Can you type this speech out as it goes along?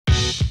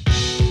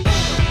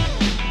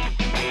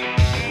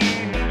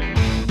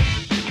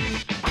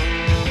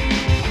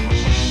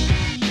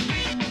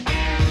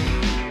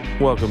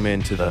Welcome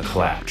into the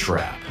Clap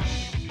Trap.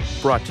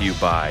 Brought to you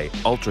by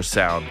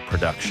Ultrasound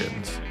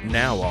Productions.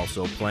 Now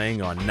also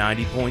playing on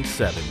 90.7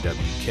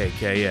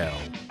 WKKL.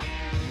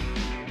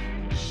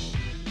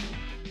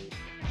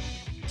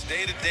 It's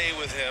day to day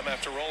with him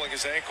after rolling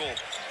his ankle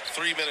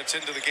 3 minutes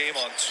into the game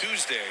on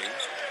Tuesday.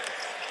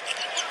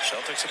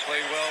 Celtics have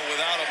played well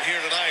without him here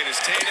tonight as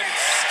Tatum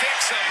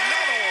sticks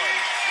another one.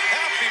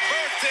 Happy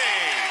birthday,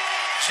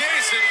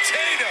 Jayson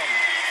Tatum.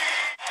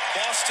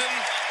 Boston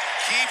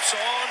keeps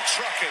on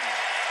trucking.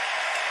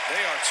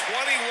 They are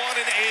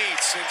 21-8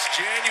 since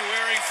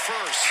January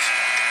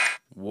 1st.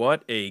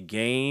 What a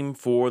game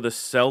for the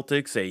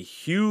Celtics. A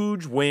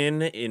huge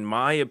win, in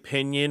my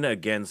opinion,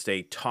 against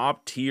a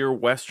top-tier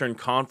Western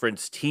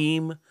Conference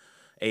team.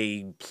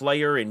 A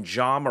player in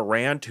Ja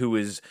Morant who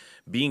is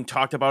being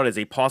talked about as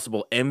a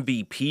possible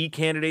MVP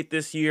candidate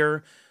this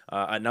year.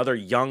 Another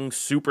young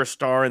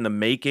superstar in the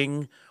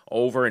making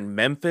over in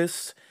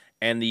Memphis.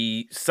 And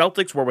the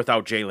Celtics were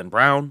without Jaylen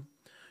Brown.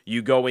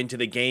 You go into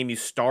the game, you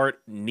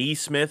start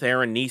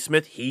Aaron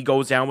Nesmith. He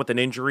goes down with an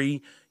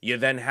injury. You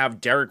then have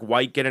Derek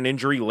White get an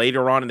injury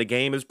later on in the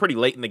game. It was pretty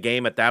late in the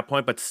game at that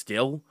point, but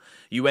still,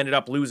 you ended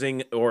up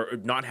losing or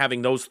not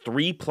having those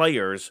three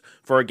players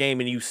for a game,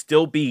 and you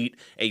still beat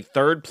a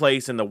third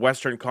place in the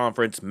Western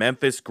Conference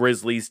Memphis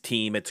Grizzlies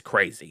team. It's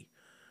crazy.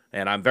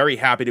 And I'm very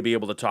happy to be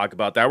able to talk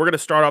about that. We're going to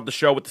start off the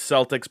show with the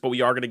Celtics, but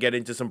we are going to get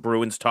into some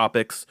Bruins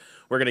topics.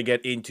 We're going to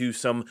get into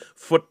some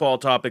football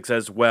topics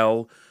as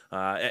well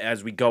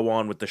as we go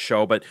on with the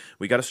show. But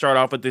we got to start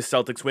off with this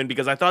Celtics win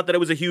because I thought that it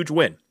was a huge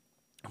win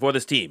for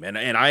this team. And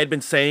I had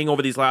been saying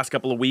over these last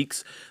couple of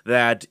weeks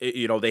that,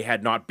 they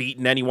had not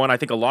beaten anyone. I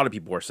think a lot of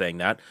people were saying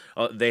that.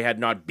 They had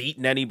not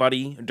beaten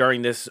anybody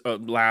during this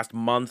last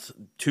month,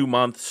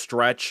 2-month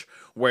stretch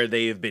where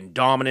they have been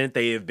dominant.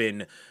 They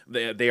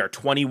are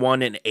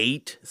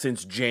 21-8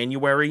 since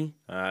January.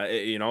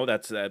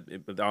 That's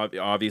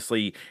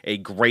obviously a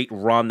great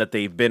run that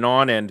they've been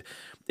on, and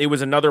it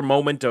was another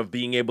moment of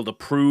being able to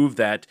prove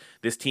that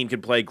this team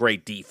can play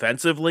great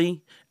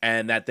defensively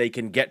and that they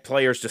can get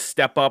players to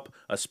step up,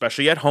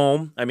 especially at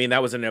home. I mean,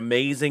 that was an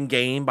amazing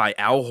game by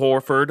Al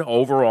Horford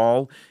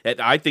overall.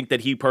 I think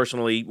that he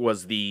personally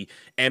was the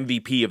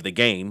MVP of the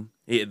game.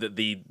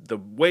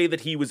 The way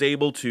that he was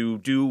able to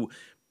do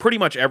pretty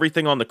much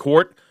everything on the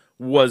court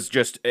was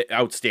just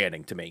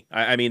outstanding to me.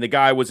 I mean, the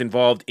guy was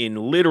involved in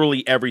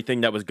literally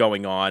everything that was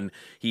going on.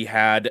 He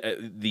had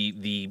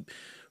the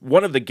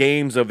one of the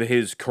games of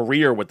his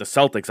career with the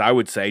Celtics, I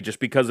would say, just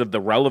because of the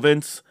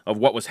relevance of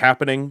what was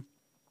happening.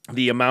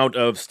 The amount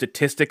of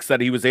statistics that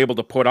he was able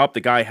to put up.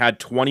 The guy had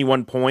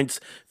 21 points,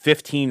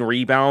 15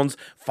 rebounds,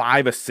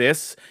 5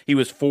 assists. He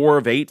was 4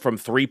 of 8 from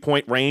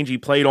three-point range. He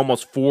played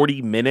almost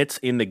 40 minutes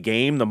in the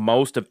game, the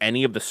most of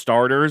any of the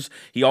starters.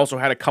 He also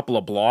had a couple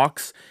of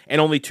blocks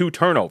and only 2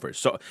 turnovers.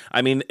 So,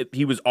 I mean,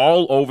 he was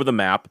all over the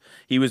map.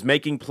 He was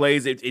making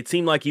plays. It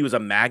seemed like he was a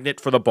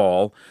magnet for the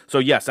ball. So,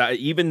 yes,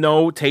 even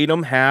though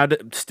Tatum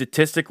had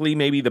statistically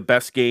maybe the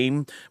best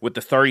game with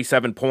the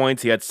 37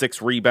 points, he had 6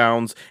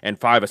 rebounds and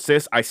 5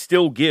 assists, I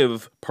still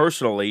give,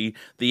 personally,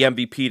 the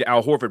MVP to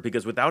Al Horford,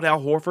 because without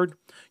Al Horford,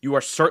 you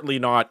are certainly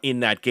not in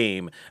that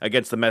game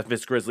against the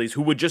Memphis Grizzlies,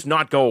 who would just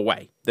not go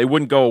away. They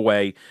wouldn't go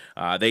away.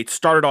 They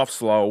started off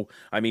slow.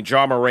 I mean,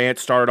 Ja Morant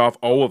started off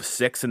 0 of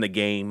 6 in the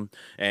game,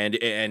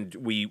 and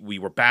we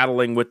were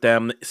battling with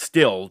them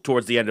still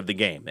towards the end of the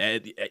game.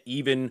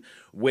 Even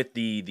with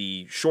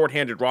the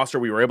shorthanded roster,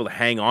 we were able to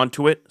hang on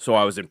to it, so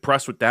I was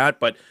impressed with that,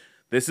 but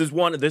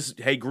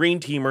hey, green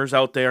teamers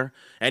out there,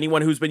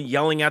 anyone who's been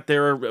yelling at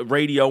their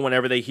radio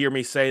whenever they hear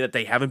me say that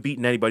they haven't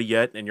beaten anybody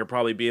yet, and you're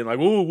probably being like,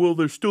 oh, well,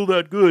 they're still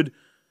that good.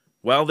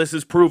 Well, this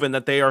has proven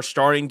that they are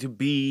starting to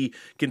be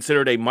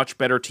considered a much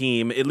better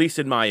team, at least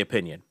in my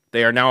opinion.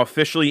 They are now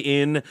officially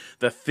in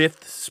the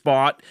 5th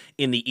spot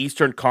in the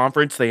Eastern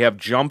Conference. They have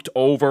jumped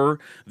over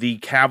the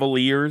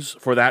Cavaliers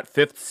for that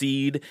 5th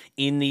seed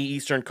in the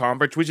Eastern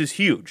Conference, which is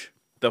huge.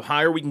 The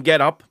higher we can get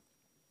up,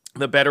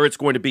 the better it's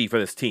going to be for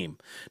this team.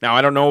 Now,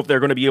 I don't know if they're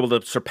going to be able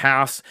to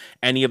surpass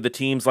any of the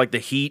teams like the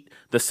Heat,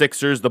 the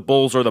Sixers, the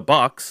Bulls, or the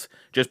Bucks,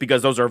 just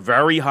because those are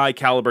very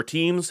high-caliber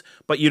teams,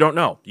 but you don't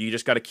know. You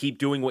just got to keep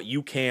doing what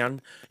you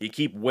can. You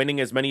keep winning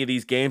as many of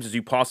these games as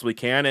you possibly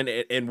can,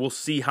 and we'll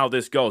see how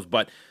this goes.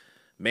 But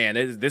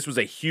man, this was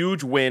a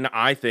huge win,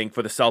 I think,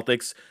 for the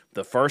Celtics.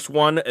 The first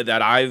one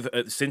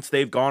that since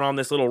they've gone on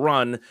this little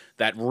run,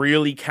 that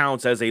really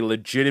counts as a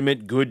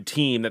legitimate good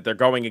team that they're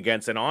going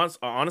against. And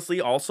honestly,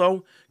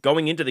 also,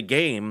 going into the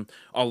game,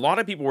 a lot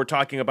of people were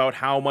talking about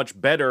how much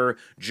better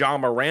Ja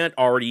Morant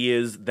already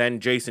is than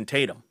Jayson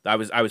Tatum. I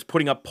was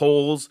putting up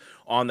polls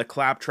on the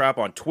Claptrap,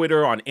 on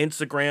Twitter, on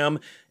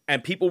Instagram,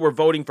 and people were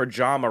voting for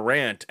Ja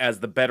Morant as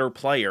the better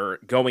player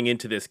going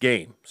into this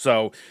game.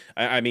 So,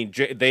 I mean,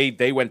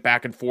 they went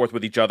back and forth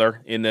with each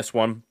other in this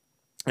one.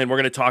 And we're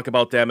going to talk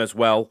about them as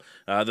well,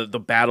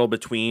 the battle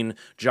between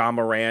Ja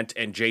Morant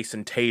and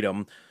Jayson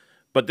Tatum.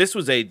 But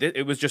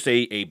it was just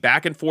a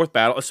back and forth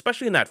battle,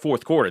 especially in that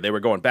fourth quarter. They were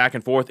going back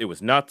and forth. It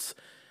was nuts.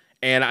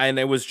 And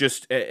it was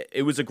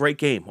a great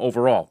game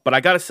overall. But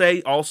I got to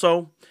say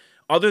also,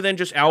 other than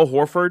just Al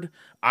Horford,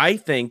 I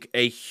think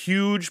a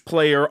huge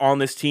player on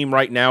this team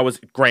right now is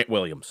Grant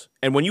Williams.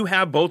 And when you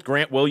have both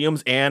Grant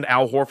Williams and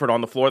Al Horford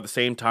on the floor at the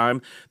same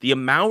time, the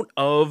amount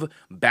of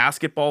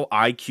basketball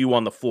IQ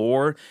on the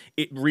floor,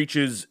 it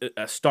reaches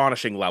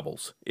astonishing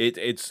levels.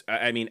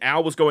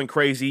 Al was going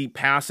crazy,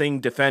 passing,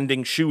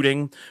 defending,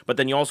 shooting, but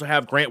then you also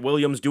have Grant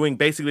Williams doing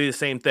basically the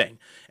same thing.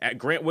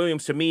 Grant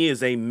Williams, to me,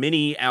 is a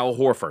mini Al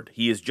Horford.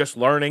 He is just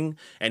learning,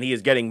 and he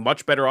is getting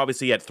much better,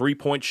 obviously, at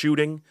three-point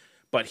shooting.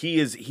 But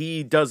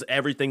he does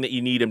everything that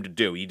you need him to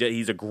do.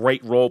 He's a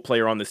great role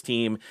player on this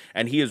team,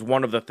 and he is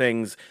one of the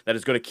things that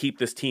is going to keep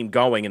this team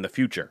going in the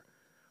future.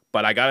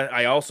 But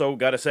I also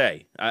got to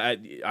say,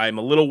 I'm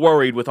a little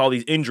worried with all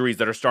these injuries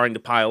that are starting to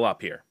pile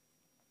up here.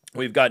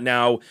 We've got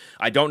now,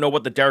 I don't know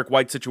what the Derek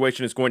White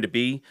situation is going to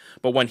be,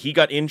 but when he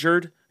got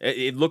injured,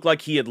 it looked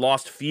like he had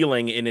lost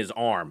feeling in his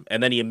arm,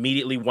 and then he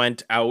immediately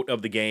went out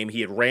of the game.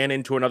 He had ran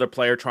into another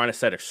player trying to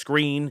set a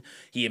screen.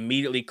 He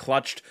immediately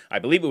clutched, I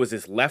believe it was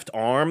his left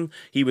arm.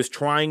 He was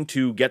trying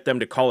to get them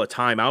to call a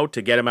timeout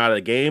to get him out of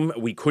the game.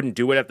 We couldn't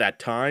do it at that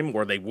time,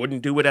 or they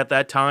wouldn't do it at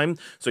that time.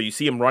 So you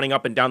see him running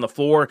up and down the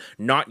floor,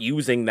 not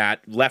using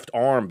that left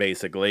arm,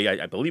 basically.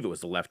 I believe it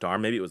was the left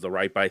arm. Maybe it was the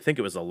right, but I think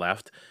it was the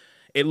left.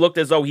 It looked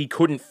as though he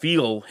couldn't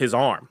feel his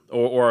arm,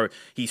 or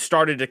he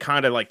started to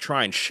kind of like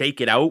try and shake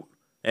it out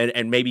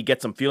and maybe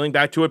get some feeling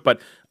back to it, but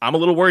I'm a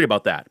little worried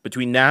about that.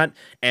 Between that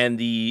and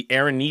the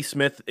Aaron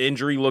Nesmith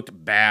injury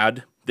looked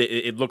bad.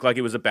 It looked like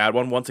it was a bad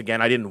one. Once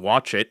again, I didn't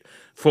watch it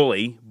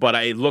fully, but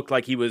it looked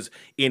like he was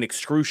in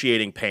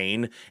excruciating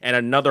pain, and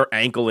another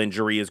ankle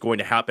injury is going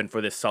to happen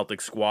for this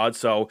Celtics squad,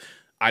 so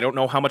I don't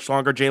know how much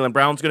longer Jaylen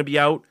Brown's going to be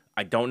out.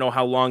 I don't know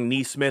how long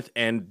Nesmith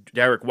and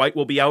Derek White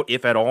will be out,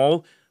 if at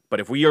all. But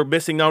if we are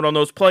missing out on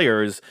those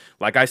players,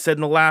 like I said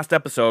in the last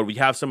episode, we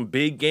have some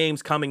big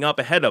games coming up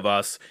ahead of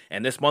us,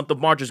 and this month of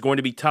March is going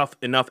to be tough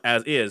enough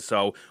as is,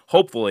 so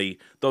hopefully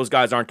those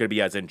guys aren't going to be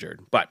as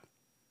injured. But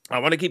I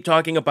want to keep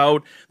talking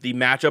about the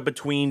matchup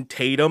between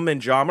Tatum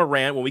and Ja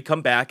Morant when we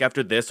come back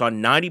after this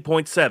on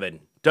 90.7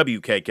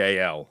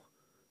 WKKL.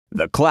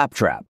 The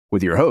Claptrap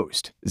with your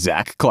host,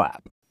 Zack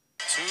Clapp.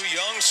 Two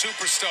young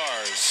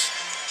superstars,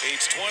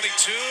 age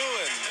 22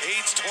 and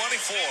age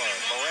 24,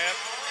 Morant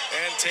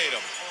and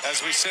Tatum.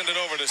 As we send it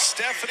over to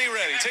Stephanie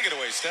Reddy. Take it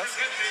away, Steph.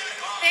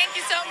 Thank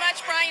you so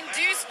much, Brian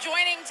Deuce,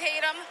 joining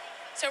Tatum.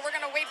 So we're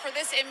going to wait for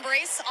this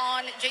embrace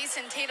on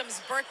Jayson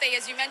Tatum's birthday.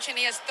 As you mentioned,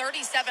 he has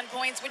 37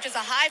 points, which is a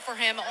high for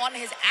him on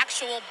his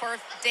actual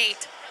birth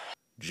date.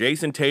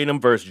 Jayson Tatum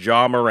versus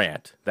Ja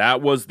Morant.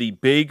 That was the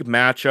big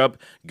matchup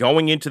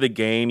going into the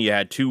game. You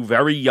had two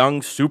very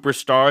young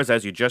superstars,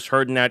 as you just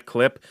heard in that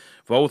clip,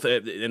 both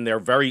in their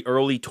very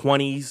early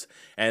 20s,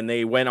 and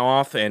they went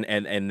off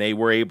and they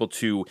were able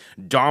to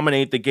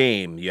dominate the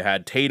game. You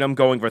had Tatum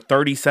going for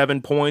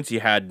 37 points. You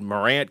had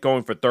Morant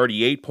going for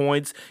 38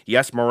 points.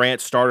 Yes,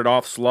 Morant started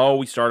off slow.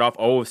 He started off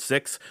 0 of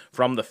 6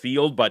 from the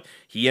field, but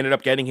he ended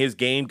up getting his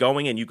game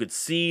going, and you could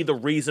see the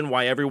reason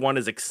why everyone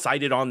is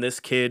excited on this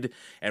kid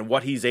and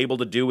what he's able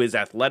to do. His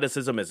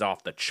athleticism is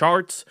off the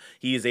charts.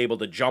 He is able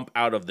to jump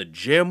out of the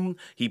gym.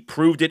 He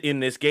proved it in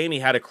this game. He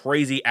had a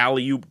crazy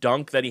alley-oop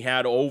dunk that he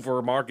had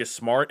over Marcus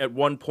Smart at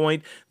one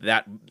point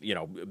that,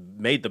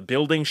 made the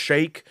building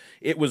shake.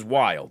 It was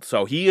wild.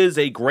 So he is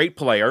a great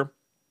player,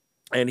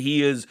 and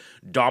he is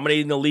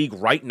dominating the league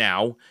right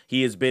now.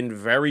 He has been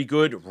very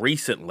good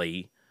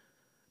recently,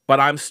 but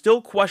I'm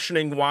still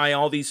questioning why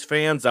all these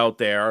fans out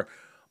there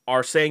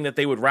are saying that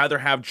they would rather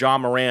have Ja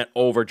Morant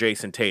over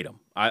Jayson Tatum.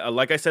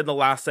 Like I said in the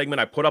last segment,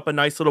 I put up a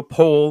nice little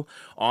poll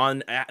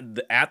on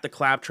at the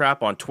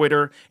Claptrap on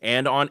Twitter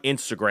and on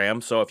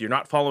Instagram. So if you're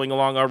not following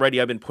along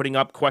already, I've been putting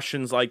up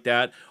questions like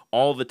that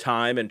all the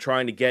time and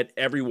trying to get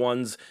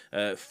everyone's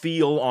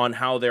feel on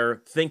how they're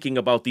thinking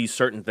about these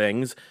certain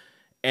things.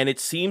 And it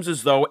seems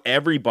as though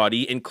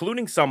everybody,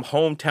 including some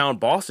hometown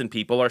Boston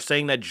people, are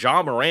saying that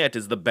Ja Morant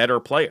is the better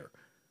player,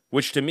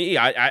 which to me,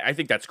 I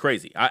think that's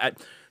crazy.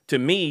 To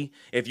me,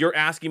 if you're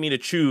asking me to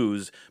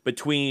choose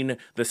between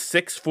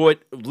the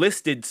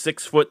listed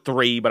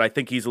 6'3", but I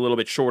think he's a little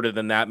bit shorter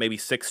than that, maybe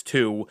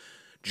 6'2",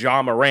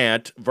 Ja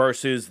Morant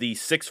versus the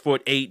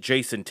 6'8"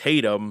 Jayson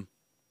Tatum,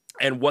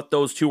 and what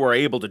those two are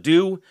able to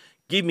do,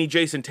 give me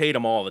Jayson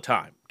Tatum all the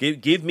time.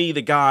 Give me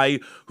the guy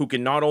who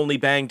can not only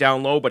bang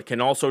down low, but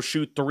can also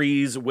shoot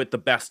threes with the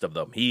best of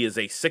them. He is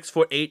a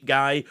 6'8"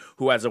 guy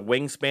who has a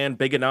wingspan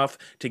big enough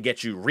to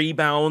get you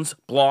rebounds,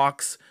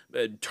 blocks,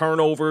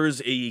 turnovers.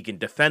 He can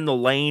defend the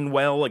lane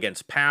well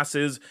against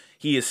passes.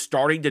 He is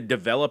starting to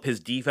develop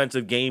his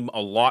defensive game a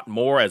lot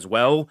more as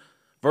well,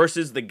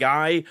 versus the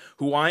guy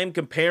who I am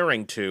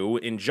comparing to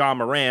in Ja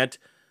Morant,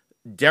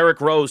 Derrick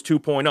Rose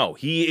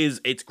 2.0.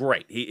 It's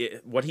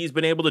great. What he's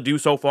been able to do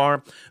so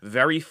far,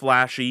 very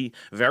flashy,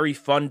 very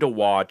fun to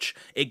watch.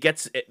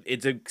 It's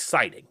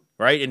exciting,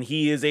 right? And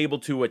he is able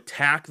to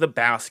attack the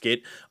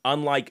basket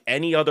unlike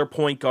any other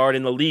point guard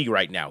in the league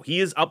right now. He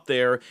is up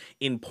there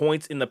in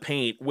points in the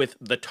paint with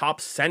the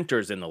top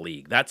centers in the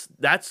league.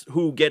 That's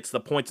who gets the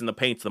points in the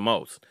paint the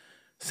most.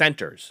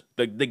 centers,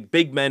 the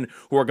big men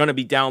who are going to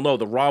be down low,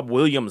 the Rob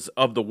Williams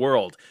of the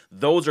world.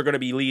 Those are going to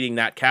be leading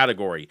that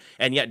category.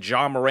 And yet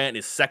Ja Morant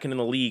is second in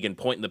the league in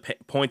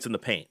points in the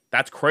paint.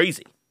 That's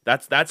crazy.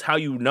 That's how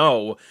you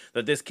know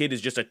that this kid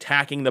is just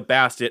attacking the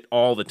basket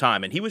all the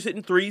time. And he was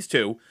hitting threes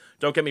too,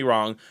 don't get me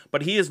wrong,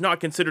 but he is not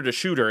considered a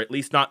shooter, at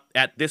least not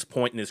at this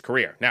point in his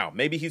career. Now,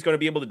 maybe he's going to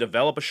be able to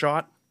develop a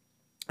shot,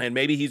 and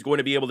maybe he's going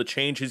to be able to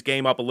change his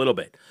game up a little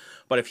bit.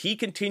 But if he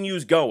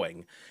continues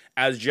going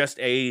as just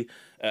an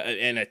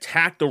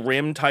attack the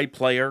rim type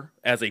player,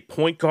 as a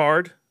point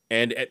guard,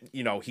 and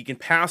he can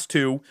pass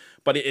too,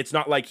 but it's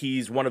not like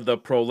he's one of the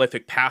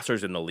prolific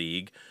passers in the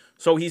league.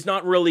 So he's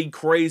not really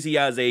crazy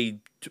as a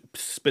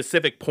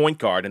specific point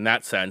guard in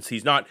that sense.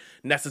 He's not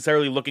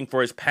necessarily looking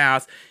for his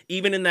pass.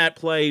 Even in that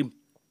play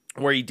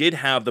where he did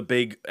have the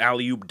big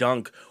alley-oop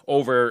dunk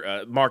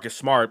over Marcus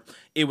Smart,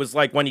 it was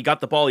like when he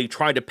got the ball, he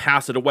tried to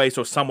pass it away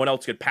so someone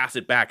else could pass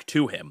it back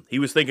to him. He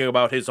was thinking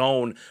about his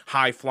own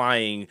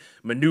high-flying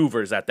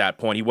maneuvers at that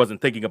point. He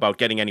wasn't thinking about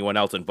getting anyone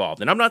else involved.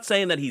 And I'm not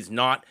saying that he's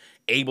not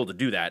able to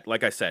do that.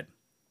 Like I said,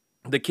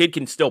 the kid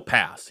can still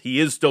pass.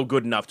 He is still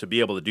good enough to be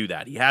able to do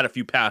that. He had a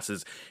few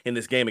passes in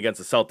this game against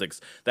the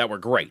Celtics that were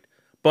great.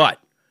 But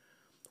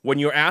when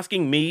you're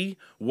asking me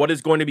what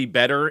is going to be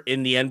better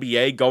in the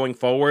NBA going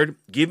forward,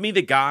 give me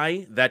the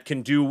guy that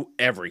can do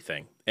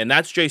everything. And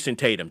that's Jayson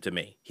Tatum to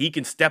me. He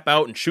can step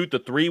out and shoot the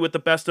three with the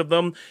best of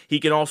them. He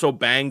can also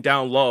bang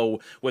down low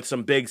with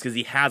some bigs because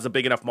he has a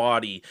big enough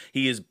body.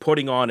 He is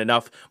putting on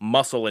enough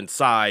muscle and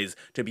size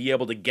to be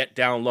able to get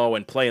down low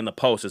and play in the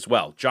post as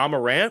well. Ja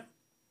Morant,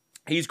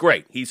 he's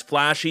great. He's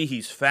flashy.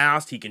 He's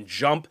fast. He can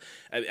jump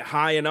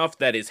high enough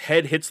that his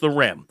head hits the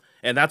rim.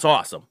 And that's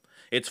awesome.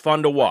 It's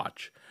fun to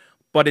watch.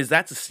 But is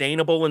that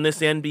sustainable in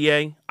this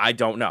NBA? I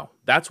don't know.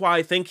 That's why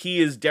I think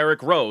he is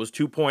Derrick Rose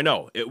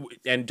 2.0.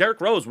 And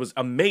Derrick Rose was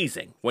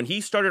amazing. When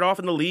he started off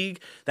in the league,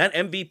 that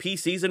MVP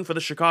season for the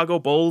Chicago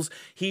Bulls,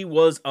 he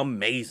was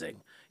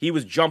amazing. He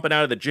was jumping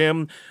out of the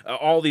gym,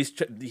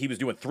 he was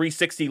doing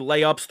 360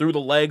 layups through the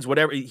legs,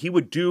 whatever. He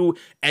would do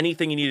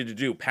anything he needed to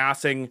do,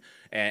 passing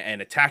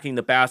and attacking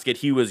the basket.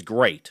 He was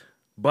great.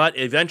 But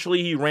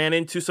eventually he ran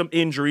into some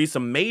injuries,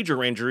 some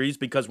major injuries,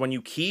 because when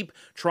you keep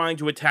trying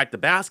to attack the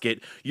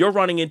basket, you're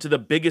running into the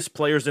biggest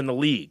players in the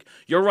league.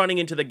 You're running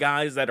into the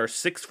guys that are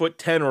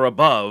 6'10" or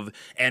above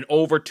and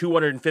over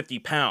 250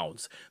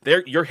 pounds.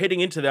 You're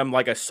hitting into them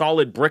like a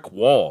solid brick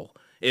wall.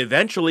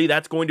 Eventually,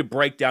 that's going to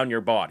break down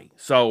your body.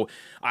 So,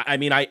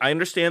 I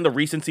understand the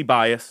recency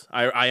bias.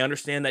 I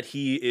understand that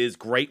he is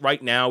great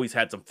right now. He's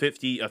had a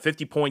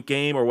 50-point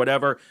game or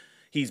whatever.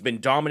 He's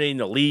been dominating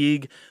the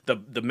league.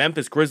 The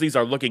Memphis Grizzlies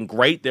are looking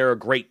great. They're a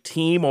great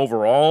team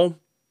overall.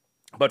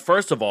 But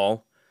first of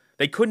all,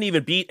 they couldn't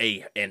even beat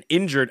a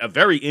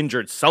very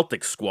injured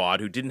Celtics squad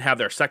who didn't have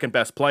their second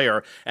best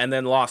player and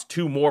then lost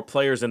two more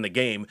players in the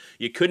game.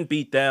 You couldn't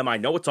beat them. I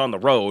know it's on the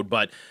road,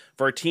 but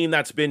for a team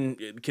that's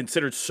been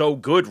considered so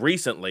good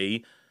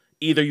recently,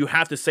 either you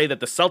have to say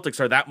that the Celtics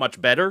are that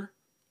much better,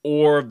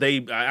 or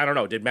I don't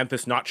know, did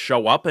Memphis not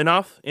show up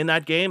enough in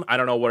that game? I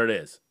don't know what it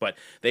is. But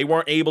they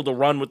weren't able to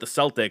run with the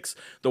Celtics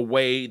the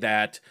way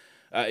that,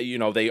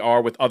 they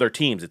are with other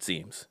teams, it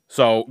seems.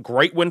 So,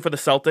 great win for the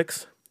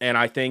Celtics. And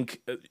I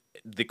think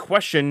the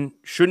question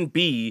shouldn't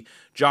be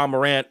Ja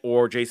Morant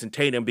or Jayson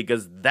Tatum,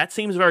 because that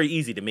seems very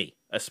easy to me,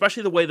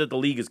 especially the way that the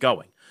league is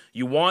going.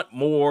 You want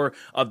more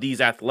of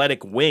these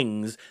athletic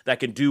wings that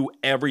can do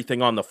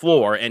everything on the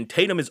floor, and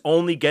Tatum is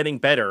only getting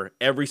better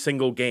every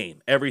single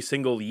game, every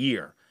single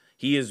year.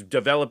 He is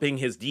developing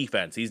his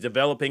defense. He's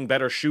developing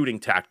better shooting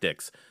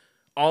tactics.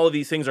 All of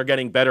these things are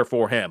getting better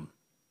for him.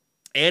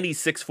 And he's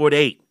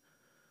 6'8",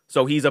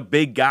 so he's a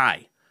big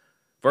guy.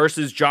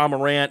 Versus Ja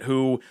Morant,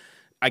 who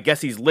I guess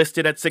he's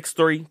listed at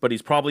 6'3", but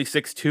he's probably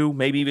 6'2",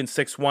 maybe even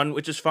 6'1",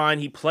 which is fine.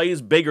 He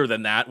plays bigger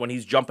than that when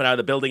he's jumping out of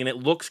the building, and it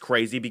looks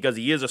crazy because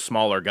he is a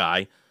smaller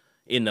guy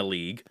in the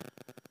league.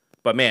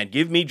 But man,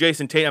 give me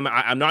Jayson Tatum.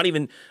 I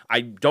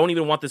don't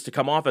even want this to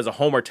come off as a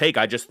homer take.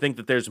 I just think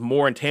that there's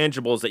more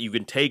intangibles that you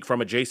can take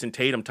from a Jayson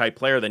Tatum type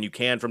player than you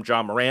can from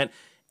Ja Morant.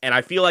 And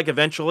I feel like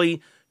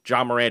eventually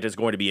Ja Morant is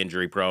going to be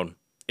injury prone.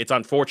 It's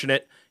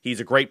unfortunate. He's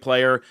a great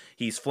player.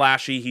 He's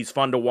flashy. He's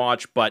fun to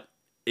watch. But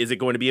is it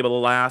going to be able to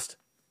last?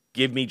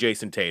 Give me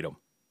Jayson Tatum.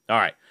 All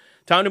right.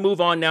 Time to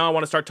move on now. I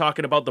want to start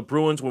talking about the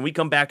Bruins when we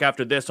come back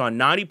after this on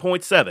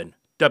 90.7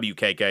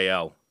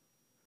 WKKL.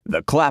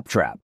 The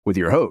Claptrap with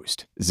your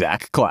host,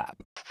 Zack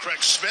Clapp.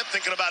 Craig Smith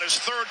thinking about his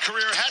third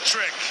career hat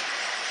trick.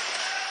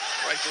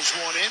 Rifles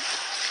one in.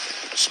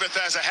 Smith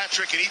has a hat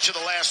trick in each of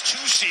the last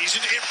two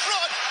seasons. In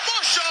front,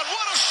 Marchand,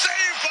 what a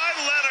save by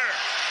Leonard.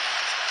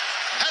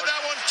 Had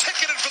that one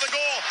ticketed for the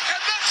goal,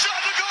 and that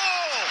shot to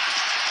goal.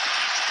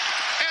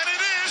 And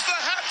it is the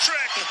hat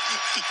trick.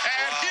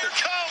 And here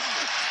come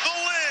the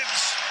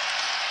Lids.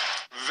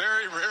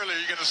 Very rarely are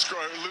you going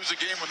to lose a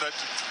game when the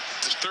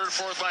third,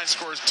 fourth line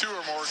scores two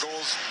or more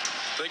goals.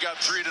 They got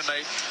three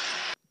tonight.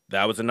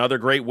 That was another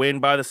great win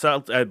by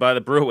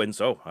the Bruins.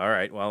 Oh, all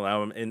right. Well,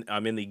 now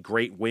I'm in the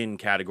great win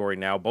category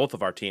now. Both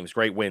of our teams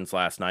great wins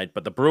last night,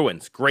 but the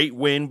Bruins, great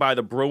win by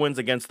the Bruins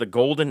against the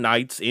Golden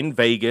Knights in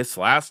Vegas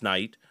last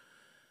night.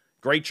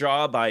 Great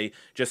job by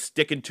just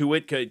sticking to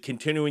it,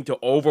 continuing to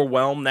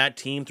overwhelm that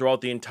team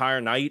throughout the entire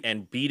night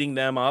and beating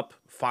them up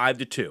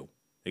 5-2.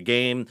 A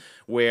game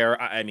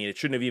where, I mean, they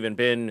shouldn't have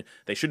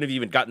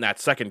even gotten that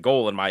second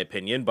goal in my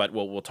opinion, but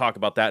we'll talk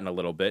about that in a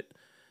little bit.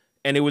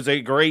 And it was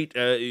a great,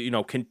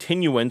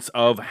 continuance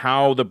of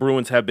how the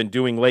Bruins have been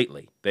doing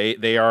lately.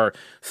 They are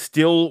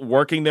still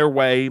working their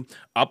way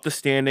up the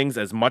standings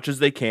as much as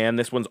they can.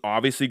 This one's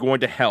obviously going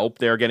to help.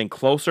 They're getting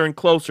closer and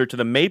closer to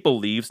the Maple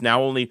Leafs,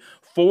 now only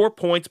 4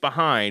 points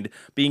behind,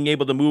 being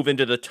able to move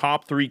into the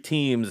top 3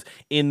 teams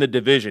in the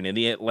division, in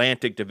the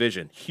Atlantic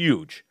Division.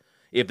 Huge.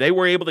 If they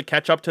were able to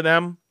catch up to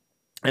them,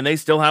 and they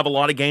still have a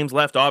lot of games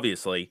left,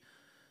 obviously,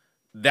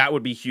 that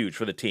would be huge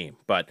for the team.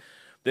 But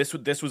this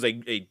was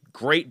a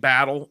great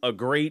battle, a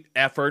great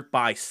effort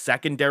by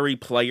secondary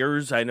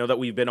players. I know that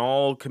we've been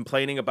all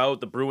complaining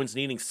about the Bruins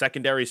needing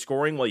secondary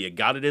scoring. Well, you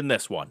got it in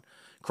this one.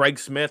 Craig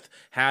Smith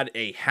had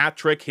a hat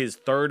trick, his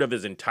third of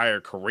his entire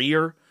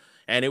career,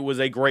 and it was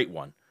a great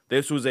one.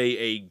 This was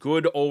a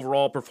good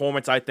overall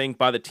performance, I think,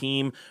 by the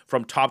team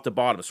from top to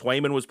bottom.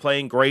 Swayman was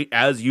playing great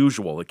as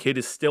usual. The kid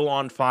is still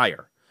on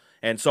fire.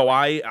 And so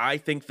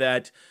I think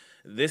that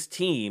this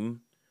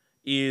team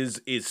is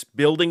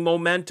building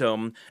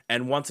momentum,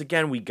 and once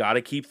again, we got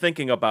to keep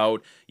thinking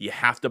about, you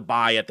have to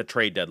buy at the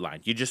trade deadline.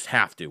 You just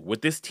have to.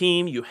 With this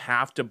team, you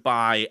have to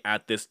buy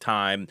at this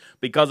time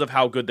because of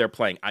how good they're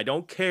playing. I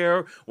don't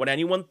care what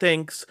anyone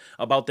thinks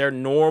about their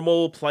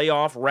normal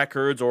playoff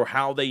records or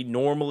how they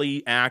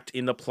normally act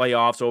in the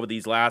playoffs over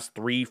these last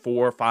 3,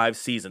 4, 5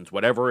 seasons,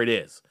 whatever it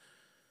is.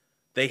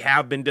 They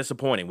have been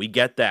disappointing. We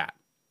get that.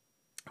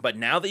 But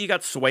now that you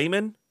got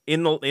Swayman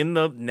in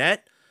the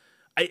net,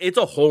 it's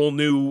a whole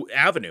new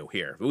avenue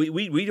here.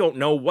 We don't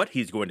know what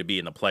he's going to be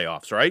in the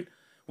playoffs, right?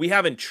 We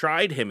haven't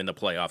tried him in the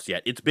playoffs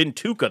yet. It's been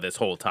Tuukka this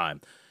whole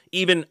time.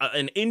 Even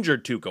an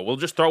injured Tuukka. We'll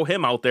just throw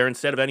him out there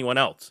instead of anyone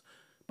else.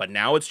 But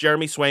now it's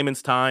Jeremy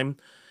Swayman's time,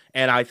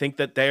 and I think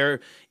that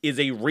there is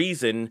a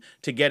reason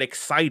to get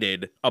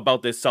excited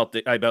about this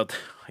about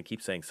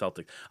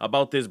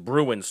this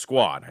Bruins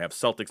squad. I have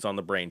Celtics on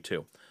the brain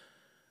too.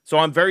 So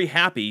I'm very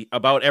happy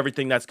about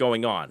everything that's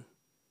going on.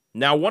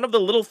 Now, one of the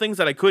little things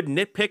that I could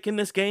nitpick in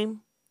this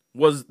game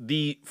was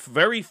the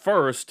very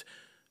first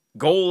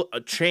goal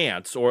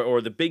chance,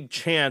 or the big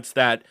chance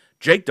that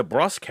Jake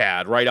DeBrusk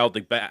had right off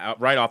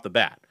the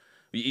bat.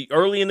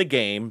 Early in the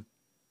game,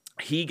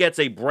 he gets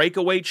a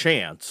breakaway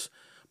chance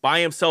by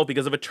himself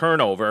because of a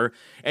turnover,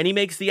 and he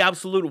makes the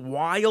absolute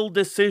wild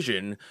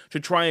decision to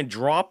try and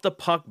drop the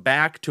puck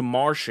back to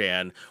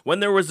Marchand when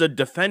there was a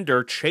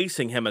defender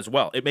chasing him as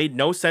well. It made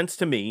no sense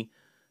to me.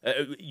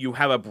 You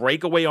have a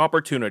breakaway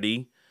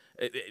opportunity,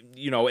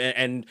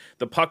 and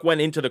the puck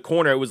went into the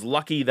corner. It was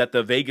lucky that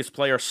the Vegas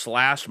player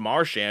slashed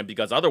Marchand,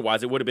 because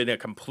otherwise it would have been a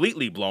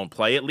completely blown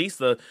play. At least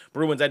the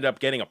Bruins ended up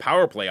getting a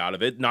power play out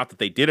of it. Not that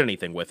they did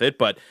anything with it,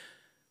 but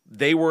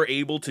they were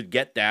able to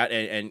get that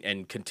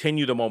and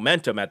continue the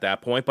momentum at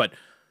that point. But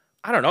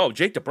I don't know,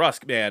 Jake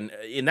DeBrusk, man,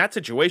 in that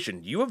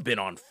situation, you have been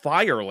on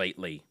fire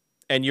lately.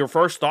 And your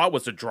first thought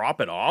was to drop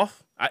it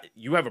off?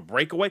 You have a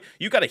breakaway?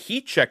 You got to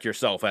heat check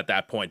yourself at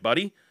that point,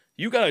 buddy.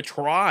 You got to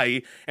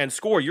try and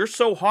score. You're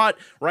so hot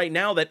right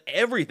now that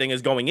everything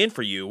is going in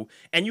for you,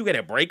 and you get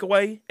a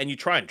breakaway and you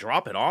try and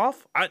drop it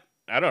off? I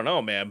don't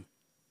know, man.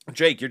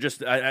 Jake, you're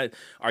just, are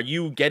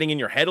you getting in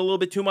your head a little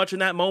bit too much in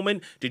that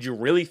moment? Did you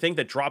really think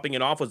that dropping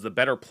it off was the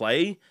better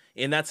play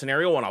in that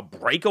scenario on a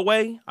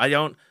breakaway? I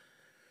don't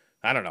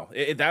know.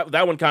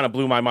 That one kind of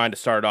blew my mind to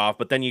start off,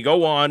 but then you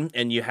go on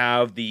and you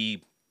have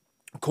the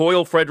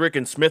Coyle, Frederick,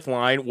 and Smith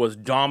line was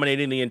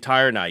dominating the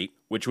entire night,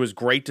 which was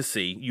great to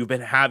see. You've been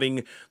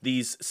having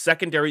these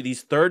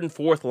third and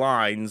fourth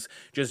lines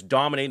just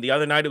dominating. The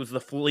other night it was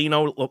the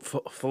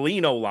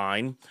Foligno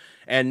line,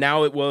 and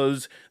now it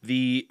was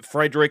the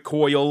Frederick,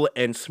 Coyle,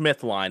 and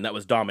Smith line that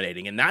was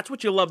dominating. And that's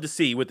what you love to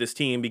see with this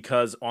team,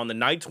 because on the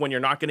nights when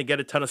you're not going to get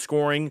a ton of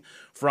scoring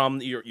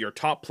from your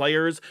top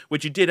players,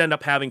 which you did end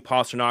up having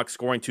Pastrnak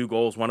scoring 2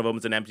 goals, one of them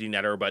was an empty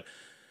netter, but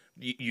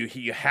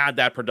you had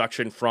that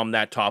production from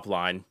that top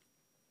line.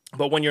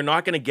 But when you're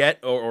not going to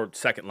get, or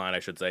second line, I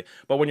should say,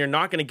 but when you're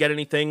not going to get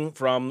anything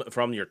from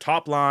your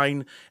top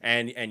line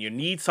and you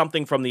need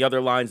something from the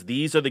other lines,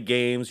 these are the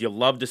games you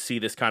love to see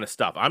this kind of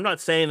stuff. I'm not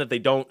saying that they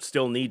don't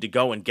still need to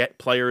go and get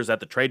players at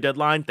the trade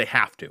deadline. They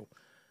have to.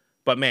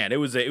 But man, it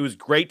was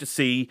great to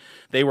see.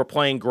 They were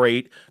playing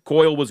great.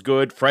 Coyle was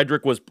good.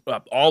 Frederick was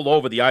all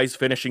over the ice,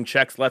 finishing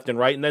checks left and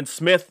right. And then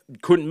Smith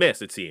couldn't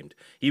miss, it seemed.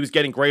 He was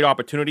getting great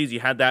opportunities. You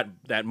had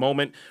that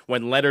moment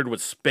when Leonard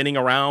was spinning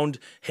around,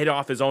 hit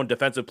off his own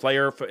defensive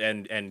player,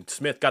 and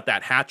Smith got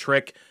that hat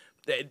trick.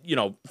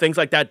 Things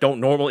like that don't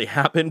normally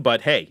happen,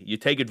 but hey, you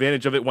take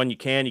advantage of it when you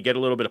can. You get a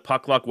little bit of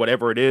puck luck,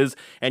 whatever it is,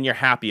 and you're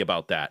happy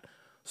about that.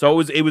 So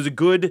it was a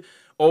good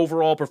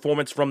overall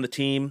performance from the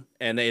team,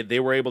 and they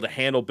were able to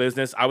handle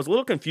business. I was a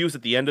little confused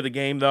at the end of the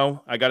game,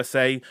 though, I got to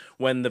say,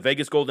 when the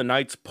Vegas Golden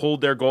Knights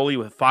pulled their goalie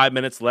with 5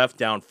 minutes left,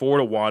 down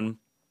 4-1.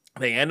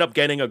 They end up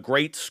getting a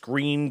great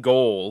screen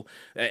goal,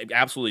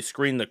 absolutely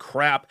screened the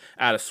crap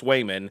out of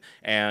Swayman,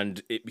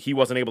 and he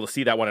wasn't able to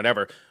see that one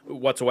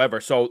whatsoever.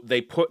 So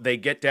they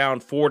get down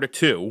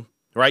 4-2,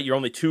 right? You're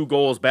only 2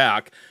 goals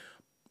back,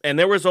 and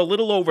there was a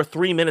little over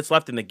 3 minutes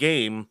left in the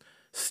game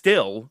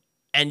still,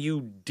 and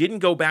you didn't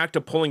go back to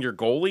pulling your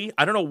goalie.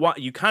 I don't know why.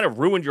 You kind of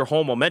ruined your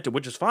whole momentum,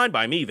 which is fine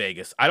by me,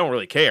 Vegas. I don't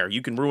really care.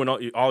 You can ruin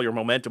all your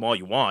momentum all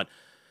you want.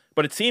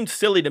 But it seemed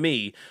silly to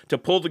me to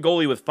pull the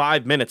goalie with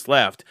 5 minutes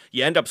left.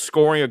 You end up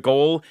scoring a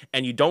goal,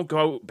 and you don't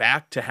go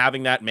back to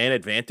having that man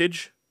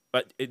advantage.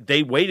 But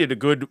they waited a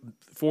good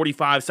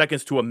 45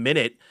 seconds to a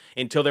minute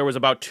until there was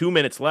about 2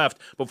 minutes left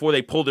before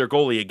they pulled their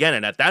goalie again.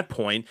 And at that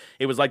point,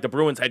 it was like the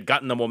Bruins had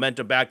gotten the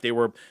momentum back. They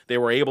were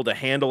able to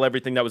handle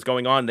everything that was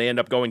going on. They end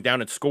up going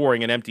down and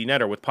scoring an empty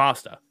netter with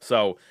Pasta.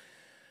 So,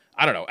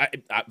 I don't know.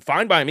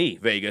 Fine by me,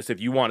 Vegas,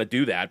 if you want to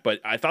do that. But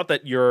I thought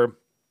that your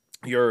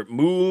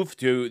move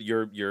to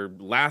your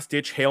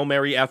last-ditch Hail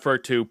Mary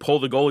effort to pull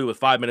the goalie with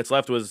 5 minutes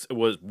left was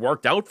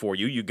worked out for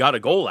you. You got a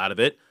goal out of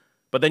it,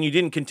 but then you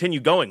didn't continue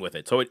going with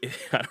it. So, I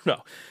don't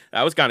know.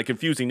 That was kind of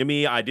confusing to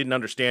me. I didn't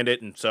understand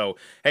it, and so,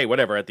 hey,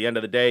 whatever. At the end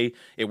of the day,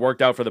 it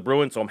worked out for the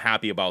Bruins, so I'm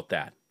happy about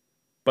that.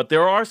 But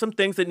there are some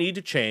things that need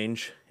to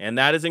change, and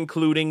that is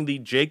including the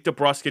Jake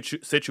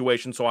DeBrusk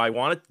situation. So I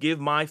want to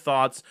give my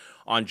thoughts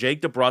on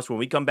Jake DeBrusk when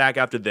we come back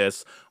after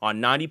this on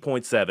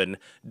 90.7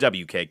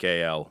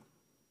 WKKL.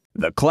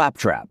 The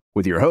Claptrap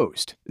with your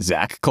host,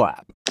 Zack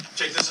Clapp.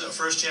 Jake, this is the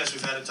first chance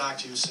we've had to talk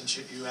to you since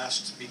you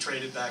asked to be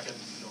traded back in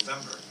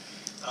November.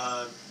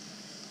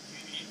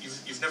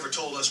 You've never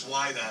told us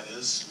why that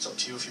is. It's up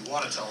to you if you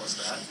want to tell us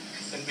that.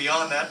 And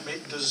beyond that,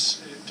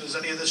 does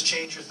any of this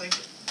change your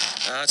thinking?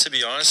 To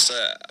be honest,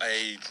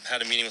 I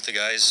had a meeting with the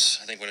guys,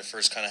 I think when it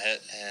first kind of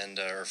hit and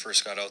or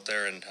first got out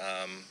there, and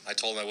I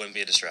told them I wouldn't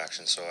be a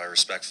distraction, so I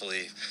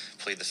respectfully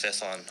plead the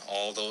fifth on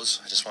all of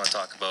those. I just want to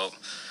talk about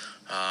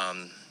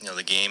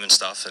the game and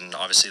stuff, and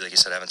obviously, like you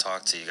said, I haven't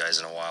talked to you guys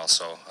in a while,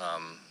 so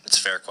it's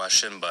a fair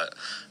question, but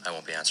I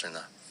won't be answering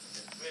that.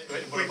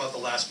 What about the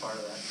last part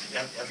of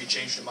that? Have you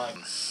changed your mind?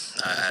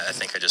 I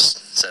think I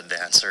just said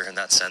the answer in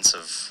that sense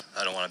of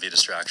I don't want to be a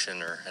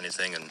distraction or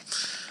anything, and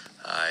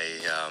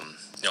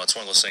it's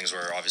one of those things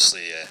where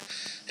obviously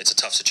it's a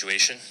tough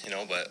situation,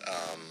 but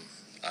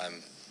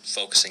I'm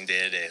focusing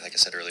day to day, like I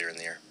said earlier in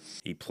the year.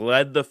 He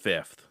pled the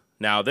fifth.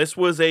 Now, this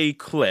was a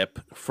clip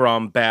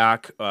from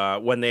back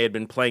when they had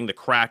been playing the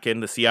Kraken,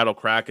 the Seattle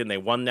Kraken. They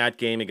won that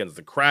game against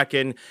the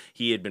Kraken.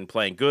 He had been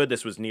playing good.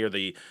 This was near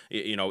the,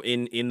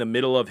 in the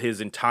middle of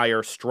his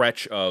entire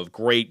stretch of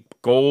great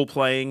goal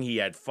playing. He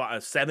had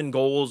 7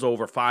 goals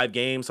over 5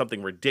 games,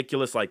 something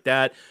ridiculous like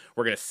that.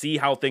 We're going to see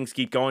how things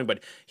keep going,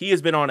 but he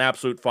has been on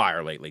absolute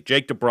fire lately.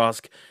 Jake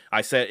DeBrusk,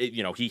 I said,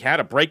 he had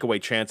a breakaway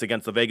chance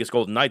against the Vegas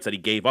Golden Knights that he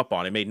gave up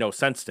on. It made no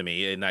sense to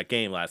me in that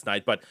game last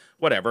night, but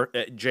whatever.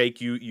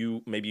 Jake,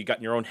 you maybe you got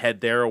in your own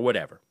head there or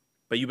whatever.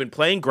 But you've been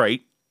playing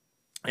great,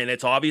 and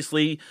it's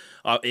obviously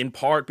in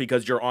part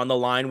because you're on the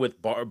line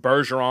with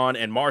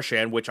Bergeron and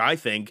Marchand, which I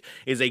think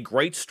is a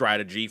great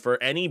strategy for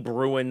any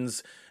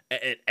Bruins.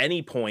 At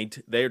any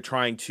point, they're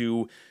trying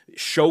to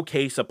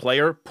showcase a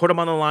player, put them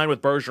on the line with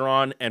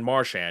Bergeron and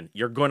Marchand.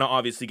 You're going to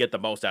obviously get the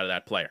most out of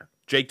that player.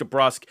 Jake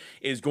DeBrusk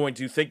is going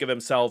to think of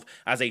himself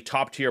as a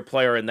top-tier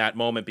player in that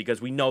moment because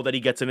we know that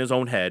he gets in his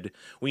own head.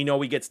 We know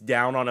he gets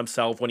down on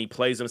himself when he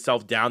plays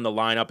himself down the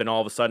lineup and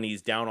all of a sudden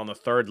he's down on the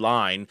third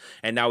line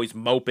and now he's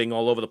moping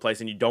all over the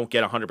place and you don't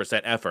get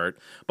 100% effort.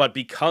 But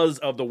because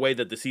of the way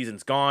that the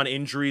season's gone,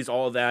 injuries,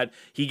 all of that,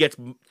 he gets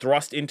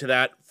thrust into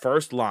that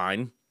first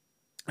line.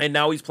 And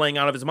now he's playing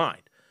out of his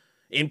mind,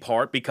 in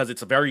part because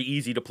it's very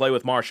easy to play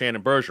with Marchand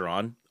and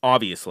Bergeron,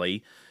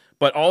 obviously,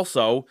 but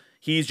also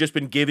he's just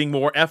been giving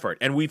more effort.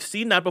 And we've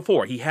seen that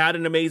before. He had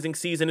an amazing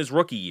season his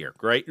rookie year,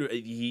 right?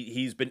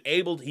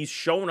 He's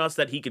shown us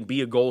that he can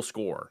be a goal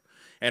scorer.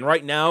 And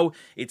right now,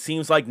 it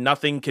seems like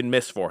nothing can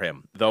miss for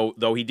him,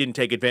 though he didn't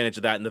take advantage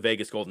of that in the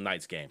Vegas Golden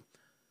Knights game.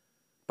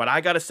 But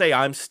I got to say,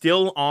 I'm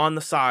still on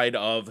the side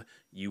of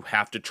you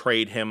have to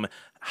trade him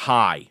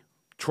high.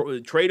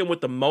 Trade him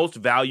with the most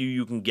value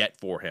you can get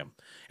for him.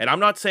 And I'm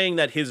not saying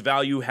that his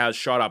value has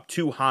shot up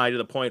too high to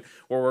the point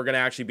where we're going to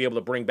actually be able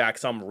to bring back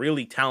some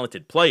really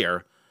talented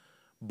player,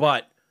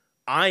 but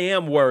I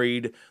am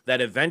worried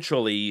that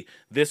eventually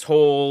this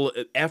whole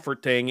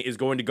effort thing is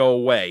going to go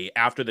away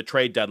after the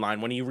trade deadline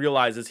when he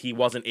realizes he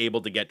wasn't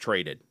able to get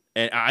traded.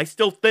 And I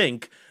still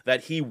think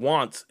that he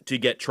wants to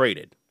get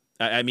traded.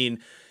 I mean,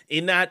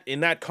 in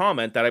that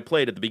comment that I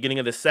played at the beginning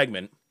of this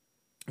segment,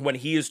 when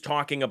he is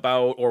talking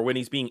about, or when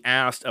he's being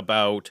asked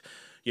about,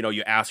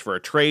 you asked for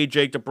a trade,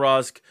 Jake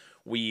DeBrusk,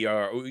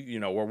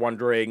 we're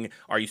wondering,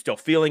 are you still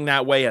feeling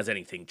that way? Has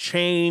anything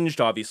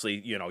changed?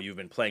 Obviously, you've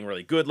been playing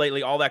really good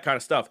lately, all that kind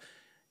of stuff.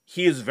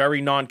 he is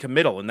very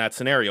non-committal in that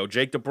scenario.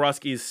 Jake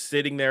DeBrusk is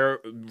sitting there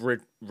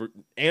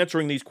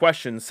answering these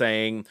questions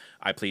saying,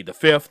 I plead the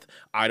fifth,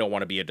 I don't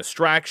want to be a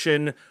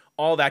distraction,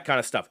 all that kind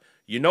of stuff.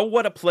 You know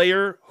what a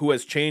player who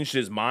has changed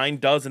his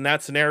mind does in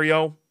that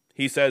scenario?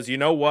 He says, you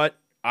know what?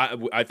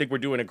 I think we're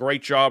doing a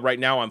great job right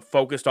now. I'm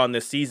focused on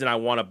this season. I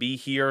want to be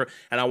here,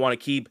 and I want to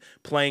keep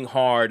playing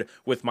hard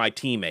with my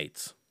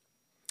teammates.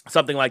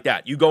 Something like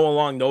that. You go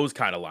along those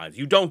kind of lines.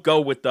 You don't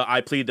go with the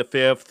I plead the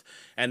fifth,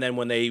 and then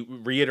when they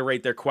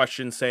reiterate their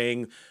question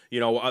saying,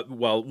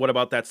 well, what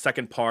about that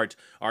second part?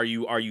 Are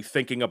you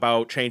thinking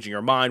about changing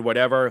your mind,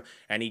 whatever?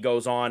 And he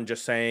goes on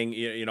just saying,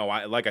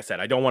 like I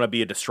said, I don't want to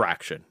be a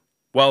distraction.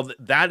 Well,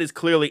 that is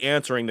clearly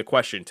answering the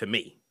question to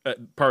me,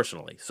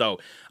 personally. So,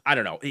 I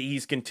don't know.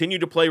 He's continued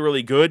to play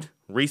really good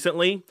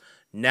recently.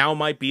 Now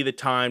might be the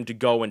time to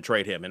go and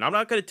trade him. And I'm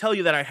not going to tell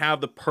you that I have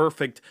the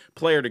perfect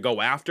player to go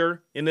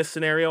after in this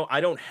scenario.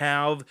 I don't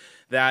have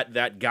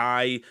that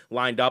guy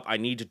lined up. I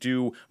need to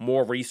do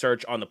more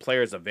research on the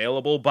players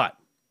available. But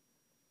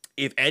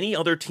if any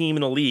other team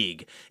in the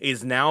league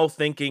is now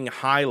thinking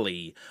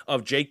highly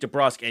of Jake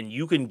DeBrusk and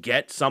you can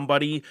get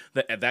somebody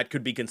that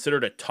could be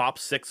considered a top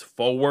 6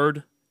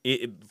 forward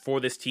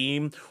for this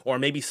team, or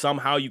maybe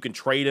somehow you can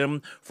trade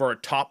him for a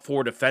top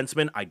 4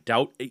 defenseman, I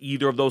doubt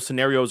either of those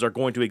scenarios are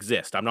going to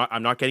exist. I'm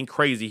not getting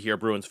crazy here,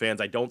 Bruins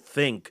fans. I don't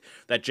think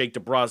that Jake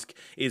DeBrusk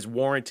is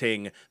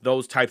warranting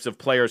those types of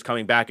players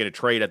coming back in a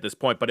trade at this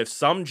point. But if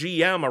some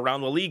GM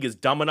around the league is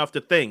dumb enough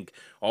to think,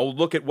 oh,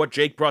 look at what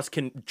Jake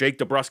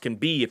DeBrusk can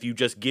be if you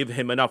just give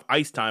him enough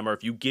ice time, or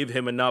if you give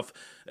him enough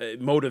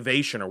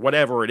motivation, or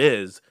whatever it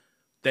is,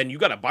 then you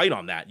got to bite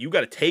on that. You got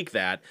to take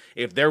that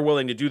if they're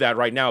willing to do that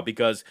right now,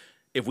 because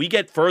if we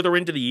get further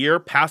into the year,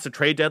 past the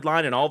trade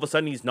deadline, and all of a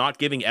sudden he's not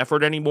giving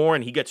effort anymore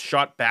and he gets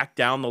shot back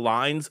down the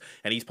lines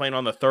and he's playing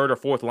on the 3rd or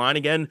 4th line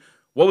again,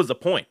 what was the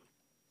point?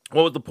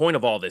 What was the point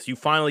of all this? You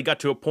finally got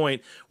to a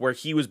point where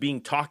he was being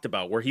talked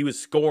about, where he was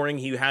scoring,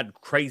 he had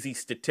crazy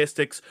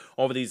statistics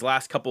over these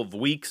last couple of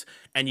weeks,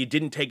 and you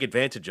didn't take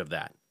advantage of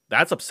that.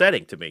 That's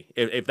upsetting to me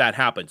if that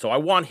happened. So I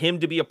want him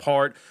to be a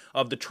part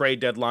of the trade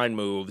deadline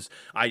moves.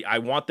 I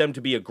want them to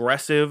be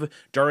aggressive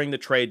during the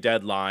trade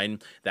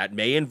deadline. That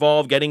may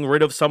involve getting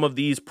rid of some of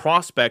these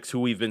prospects who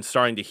we've been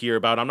starting to hear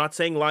about. I'm not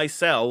saying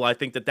Lysell. I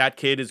think that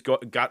kid has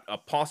got a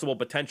possible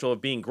potential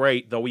of being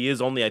great, though he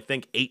is only, I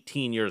think,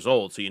 18 years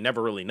old, so you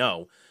never really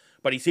know.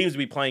 But he seems to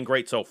be playing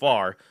great so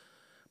far.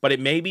 But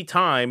it may be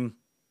time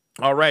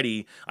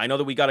already. I know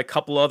that we got a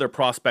couple other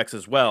prospects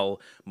as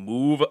well.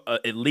 Move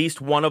at least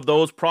one of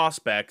those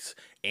prospects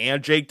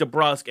and Jake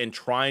DeBrusk and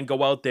try and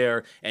go out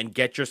there and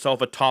get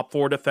yourself a top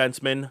 4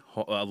 defenseman,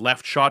 a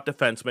left shot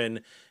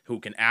defenseman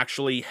who can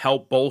actually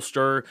help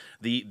bolster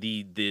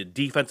the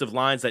defensive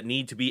lines that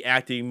need to be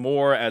acting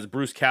more, as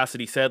Bruce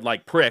Cassidy said,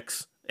 like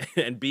pricks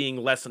and being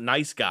less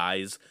nice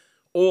guys.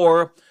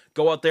 Or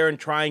go out there and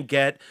try and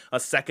get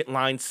a second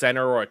line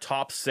center or a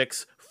top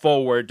 6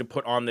 forward to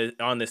put on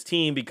this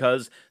team,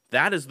 because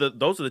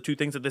those are the two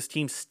things that this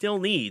team still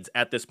needs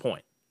at this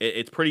point.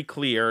 It's pretty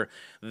clear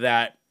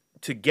that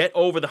to get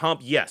over the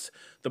hump, yes,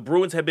 the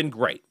Bruins have been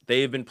great.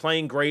 They have been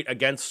playing great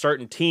against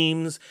certain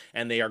teams,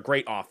 and they are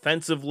great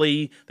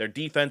offensively. Their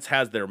defense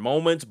has their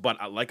moments,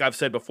 but like I've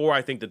said before,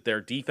 I think that their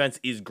defense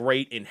is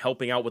great in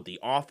helping out with the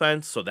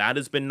offense, so that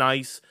has been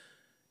nice.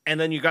 And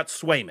then you got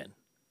Swayman.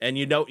 And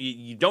you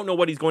don't know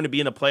what he's going to be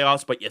in the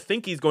playoffs, but you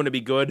think he's going to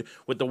be good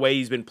with the way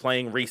he's been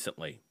playing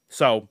recently.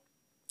 So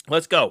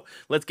let's go.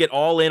 Let's get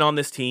all in on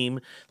this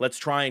team. Let's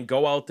try and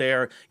go out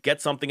there,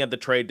 get something at the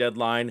trade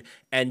deadline.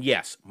 And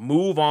yes,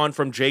 move on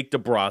from Jake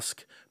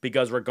DeBrusk,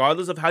 because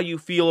regardless of how you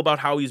feel about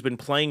how he's been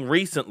playing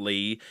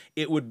recently,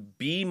 it would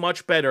be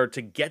much better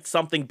to get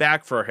something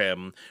back for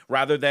him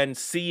rather than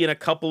see in a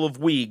couple of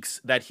weeks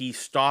that he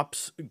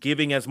stops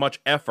giving as much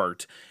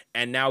effort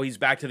and now he's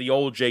back to the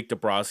old Jake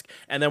DeBrusk,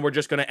 and then we're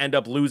just going to end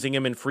up losing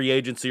him in free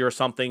agency or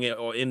something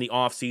in the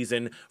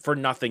offseason for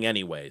nothing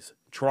anyways.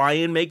 Try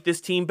and make this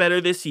team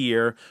better this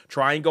year.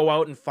 Try and go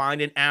out and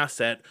find an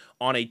asset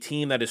on a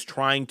team that is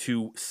trying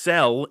to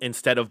sell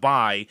instead of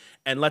buy,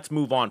 and let's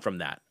move on from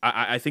that.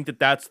 I think that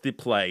that's the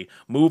play.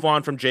 Move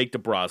on from Jake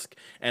DeBrusk,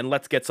 and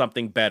let's get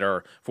something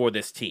better for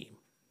this team.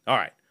 All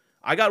right.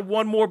 I got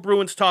one more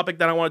Bruins topic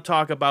that I want to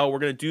talk about. We're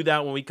going to do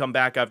that when we come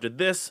back after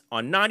this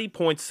on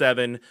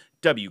 90.7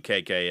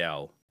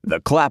 WKKL.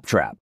 The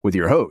Claptrap with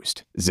your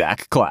host,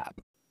 Zack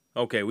Clapp.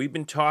 Okay, we've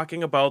been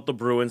talking about the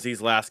Bruins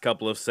these last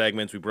couple of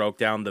segments. We broke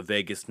down the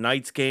Vegas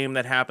Knights game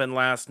that happened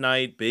last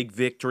night. Big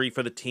victory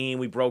for the team.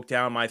 We broke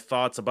down my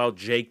thoughts about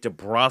Jake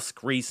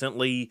DeBrusk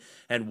recently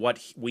and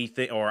what we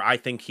think, or I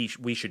think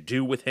we should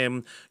do with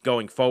him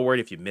going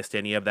forward. If you missed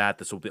any of that,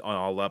 this will be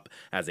all up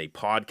as a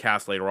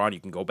podcast later on. You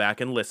can go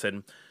back and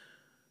listen.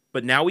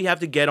 But now we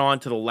have to get on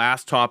to the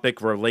last topic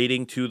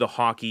relating to the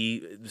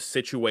hockey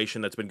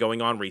situation that's been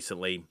going on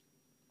recently.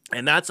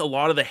 And that's a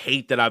lot of the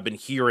hate that I've been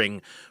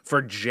hearing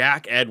for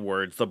Jack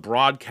Edwards, the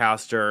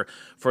broadcaster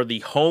for the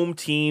home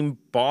team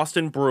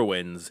Boston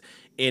Bruins,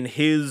 in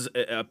his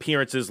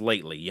appearances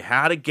lately. You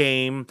had a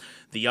game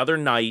the other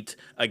night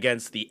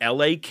against the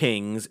LA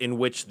Kings in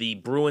which the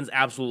Bruins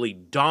absolutely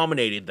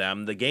dominated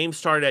them. The game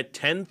started at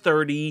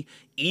 10:30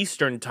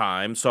 Eastern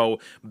time, so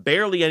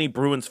barely any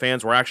Bruins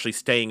fans were actually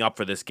staying up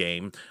for this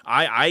game.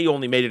 I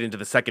only made it into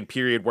the second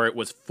period where it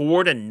was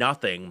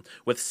 4-0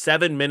 with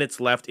 7 minutes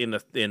left in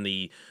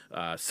the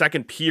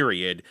second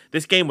period.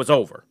 This game was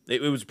over.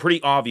 It was pretty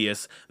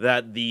obvious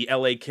that the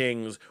LA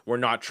Kings were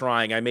not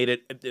trying. I made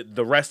it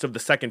the rest of the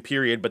second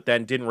period, but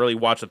then didn't really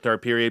watch the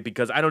third period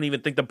because I don't even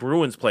think the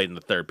Bruins played in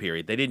the third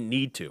period. They didn't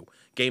need to.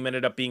 Game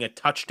ended up being a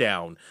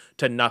touchdown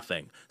to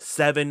nothing.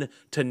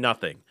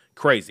 7-0.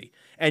 Crazy.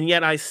 And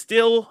yet I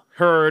still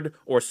heard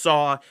or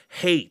saw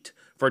hate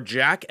for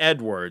Jack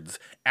Edwards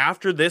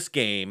after this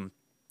game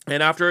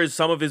and after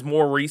some of his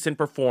more recent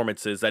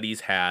performances that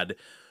he's had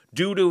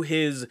due to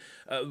his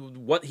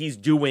what he's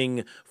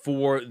doing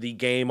for the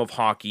game of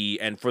hockey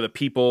and for the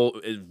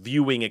people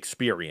viewing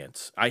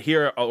experience. I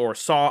hear or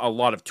saw a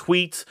lot of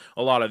tweets,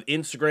 a lot of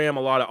Instagram, a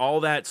lot of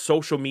all that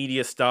social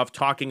media stuff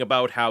talking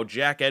about how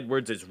Jack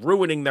Edwards is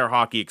ruining their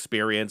hockey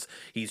experience.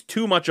 He's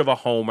too much of a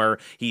homer.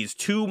 He's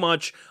too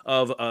much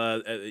of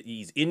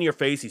he's in your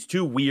face. He's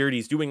too weird.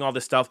 He's doing all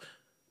this stuff.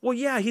 Well,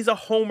 yeah, he's a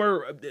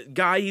homer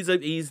guy. He's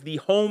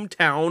the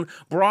hometown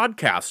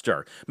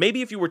broadcaster.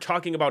 Maybe if you were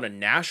talking about a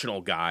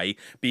national guy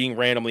being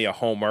randomly a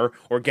homer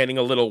or getting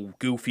a little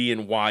goofy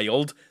and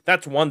wild,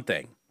 that's one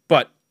thing.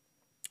 But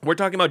we're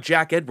talking about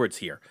Jack Edwards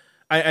here.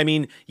 I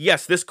mean,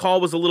 yes, this call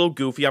was a little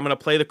goofy. I'm going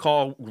to play the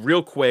call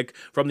real quick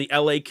from the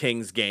LA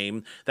Kings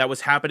game that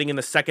was happening in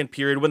the second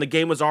period when the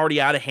game was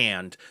already out of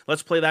hand.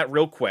 Let's play that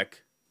real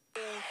quick.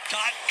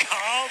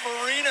 .com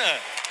arena.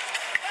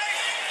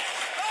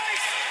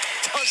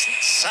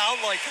 Doesn't sound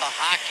like a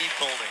hockey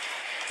building.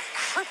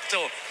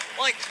 Crypto,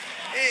 like,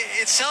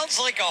 it sounds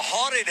like a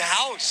haunted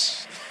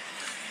house.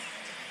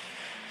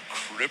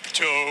 Crypto.com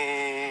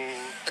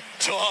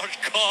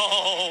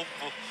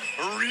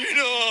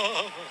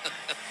arena.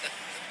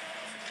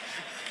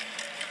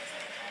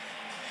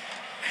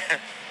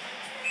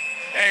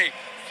 Hey,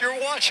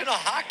 you're watching a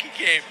hockey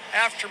game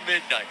after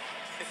midnight.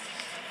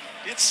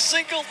 It's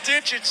single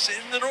digits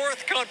in the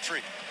North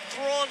Country.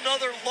 Throw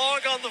another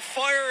log on the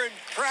fire and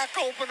crack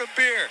open a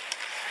beer.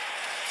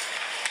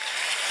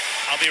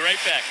 I'll be right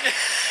back.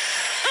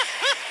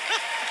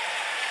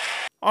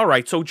 All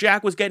right, so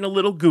Jack was getting a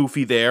little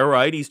goofy there,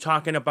 right? He's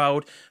talking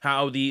about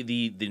how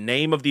the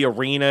name of the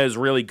arena is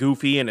really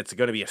goofy and it's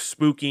going to be a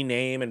spooky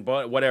name and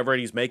whatever. And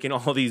he's making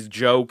all these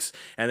jokes.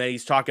 And then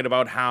he's talking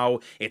about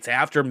how it's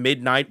after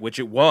midnight, which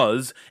it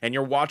was, and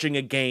you're watching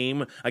a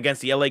game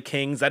against the LA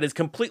Kings that is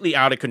completely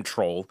out of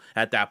control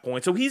at that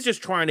point. So he's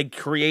just trying to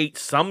create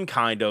some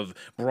kind of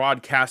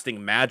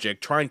broadcasting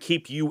magic, try and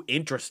keep you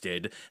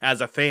interested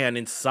as a fan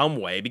in some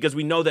way, because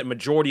we know that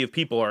majority of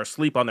people are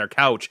asleep on their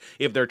couch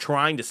if they're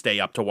trying to stay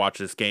up to watch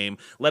this game,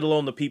 let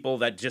alone the people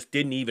that just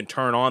didn't even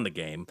turn on the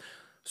game.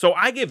 So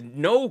I give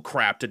no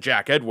crap to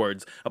Jack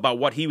Edwards about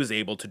what he was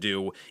able to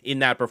do in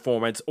that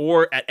performance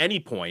or at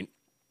any point,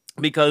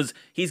 because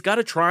he's got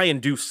to try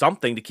and do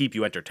something to keep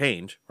you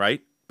entertained,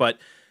 right? But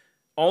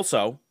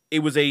also, it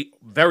was a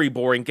very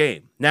boring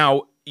game.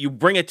 Now, you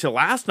bring it to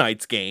last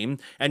night's game,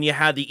 and you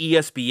had the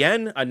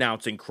ESPN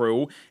announcing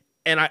crew,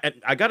 and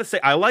I got to say,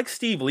 I like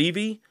Steve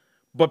Levy,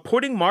 but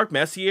putting Mark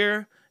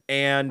Messier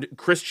and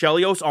Chris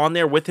Chelios on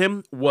there with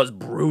him was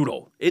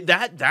brutal.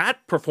 That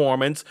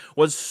performance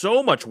was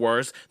so much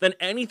worse than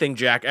anything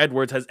Jack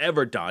Edwards has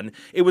ever done.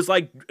 It was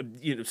like,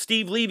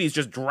 Steve Levy's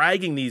just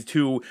dragging these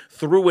two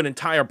through an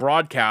entire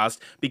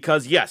broadcast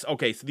because, yes,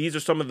 okay, so these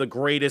are some of the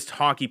greatest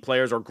hockey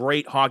players or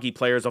great hockey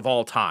players of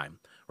all time,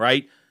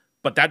 right?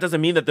 But that doesn't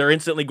mean that they're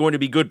instantly going to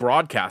be good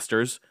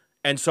broadcasters.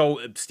 And so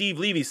Steve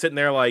Levy's sitting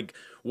there like,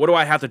 what do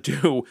I have to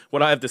do? What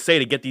do I have to say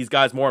to get these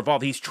guys more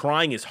involved? He's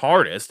trying his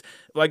hardest.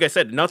 Like I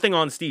said, nothing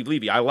on Steve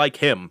Levy. I like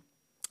him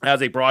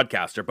as a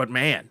broadcaster. But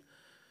man,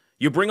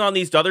 you bring on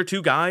these other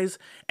two guys,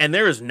 and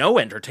there is no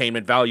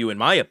entertainment value, in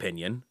my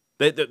opinion.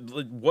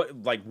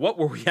 What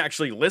were we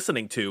actually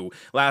listening to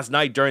last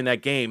night during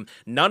that game?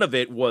 None of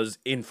it was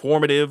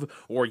informative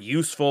or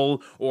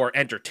useful or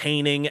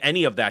entertaining,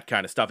 any of that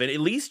kind of stuff. And at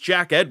least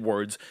Jack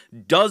Edwards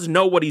does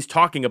know what he's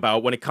talking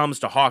about when it comes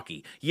to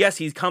hockey. Yes,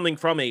 he's coming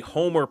from a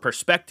homer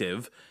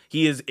perspective.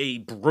 He is a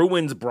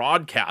Bruins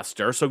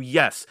broadcaster. So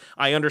yes,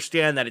 I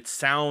understand that it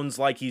sounds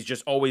like he's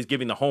just always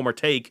giving the homer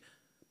take.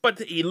 But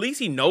at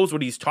least he knows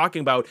what he's talking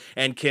about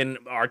and can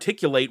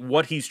articulate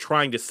what he's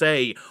trying to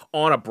say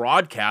on a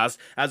broadcast,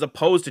 as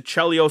opposed to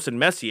Chelios and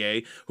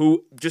Messier,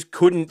 who just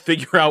couldn't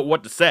figure out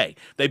what to say.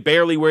 They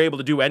barely were able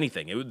to do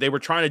anything. They were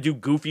trying to do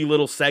goofy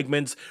little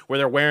segments where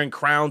they're wearing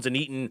crowns and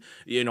eating,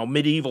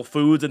 medieval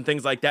foods and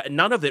things like that. And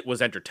none of it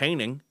was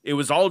entertaining. It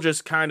was all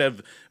just kind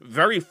of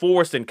very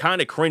forced and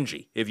kind of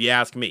cringy, if you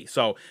ask me.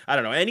 So, I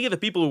don't know. Any of the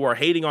people who are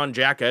hating on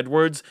Jack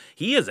Edwards,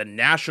 he is a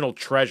national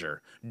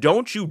treasure.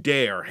 Don't you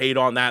dare hate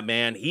on that that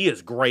man. He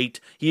is great.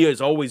 He has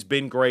always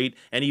been great,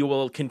 and he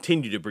will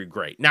continue to be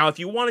great. Now, if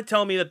you want to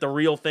tell me that the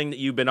real thing that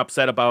you've been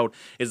upset about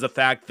is the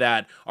fact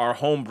that our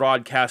home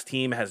broadcast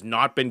team has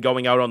not been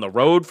going out on the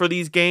road for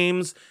these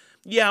games,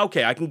 yeah,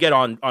 okay, I can get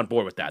on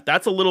board with that.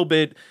 That's a little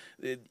bit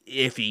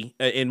iffy,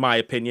 in my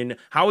opinion.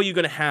 How are you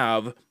going to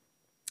have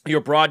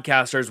your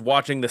broadcasters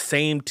watching the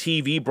same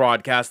TV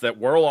broadcast that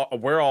we're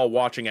all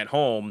watching at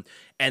home,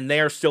 and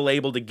they're still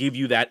able to give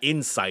you that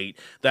insight,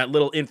 that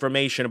little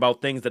information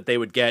about things that they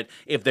would get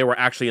if they were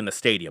actually in the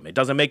stadium? It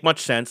doesn't make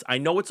much sense. I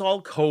know it's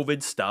all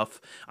COVID stuff.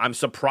 I'm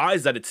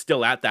surprised that it's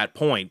still at that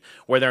point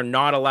where they're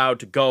not allowed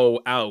to go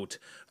out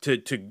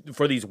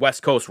for these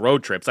West Coast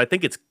road trips. I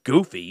think it's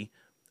goofy.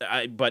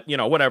 But, you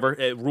know, whatever.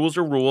 Rules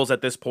are rules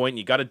at this point.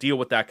 You got to deal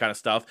with that kind of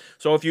stuff.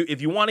 So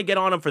if you want to get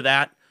on them for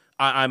that,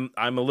 I'm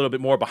a little bit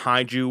more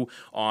behind you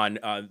on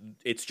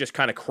it's just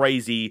kind of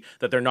crazy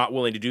that they're not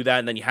willing to do that.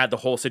 And then you had the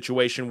whole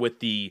situation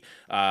with the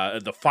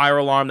fire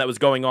alarm that was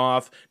going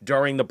off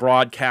during the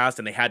broadcast,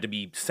 and they had to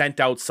be sent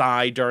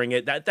outside during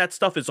it. That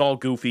stuff is all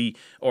goofy,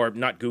 or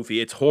not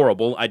goofy. It's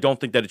horrible. I don't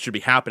think that it should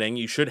be happening.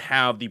 You should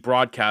have the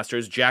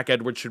broadcasters. Jack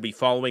Edwards should be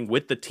following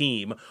with the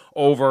team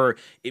over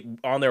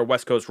on their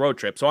West Coast road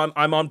trip. So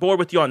I'm on board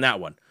with you on that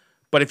one.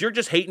 But if you're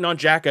just hating on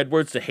Jack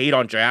Edwards to hate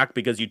on Jack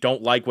because you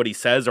don't like what he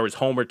says or his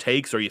homer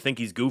takes or you think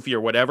he's goofy or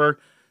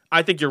whatever,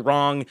 I think you're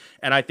wrong,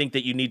 and I think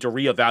that you need to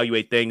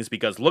reevaluate things,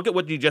 because look at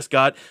what you just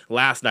got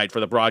last night for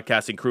the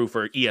broadcasting crew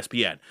for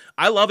ESPN.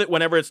 I love it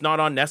whenever it's not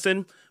on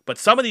Nesson, but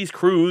some of these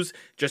crews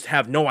just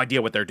have no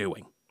idea what they're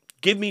doing.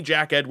 Give me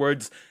Jack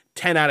Edwards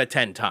 10 out of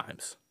 10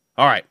 times.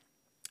 All right.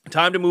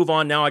 Time to move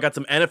on now. I got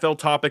some NFL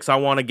topics I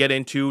want to get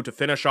into to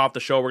finish off the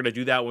show. We're going to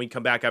do that when we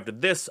come back after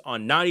this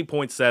on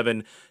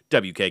 90.7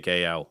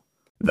 WKKL.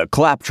 The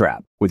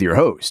Claptrap with your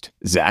host,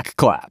 Zack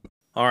Clapp.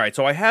 All right,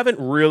 so I haven't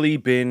really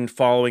been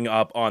following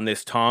up on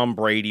this Tom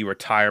Brady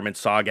retirement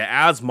saga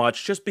as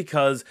much, just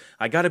because,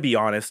 I gotta be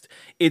honest,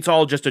 it's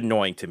all just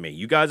annoying to me.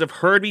 You guys have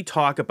heard me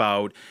talk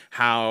about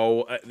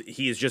how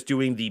he is just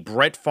doing the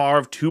Brett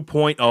Favre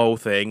 2.0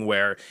 thing,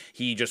 where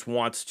he just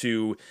wants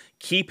to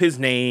keep his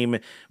name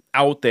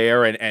out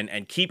there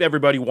and keep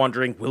everybody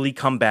wondering, will he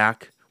come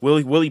back?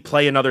 Will he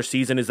play another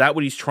season? Is that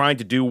what he's trying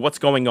to do? What's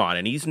going on?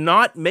 And he's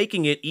not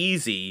making it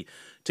easy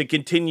to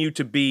continue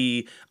to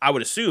be, I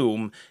would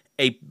assume,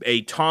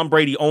 a Tom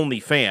Brady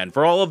only fan.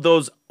 For all of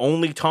those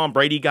only Tom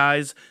Brady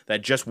guys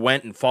that just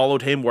went and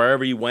followed him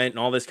wherever he went and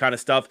all this kind of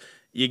stuff,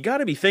 you got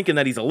to be thinking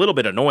that he's a little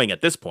bit annoying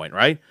at this point,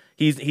 right?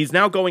 He's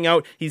now going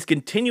out. He's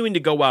continuing to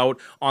go out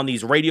on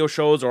these radio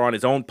shows or on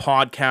his own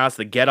podcast,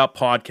 the Get Up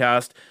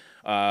podcast,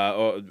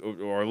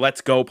 or Let's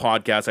Go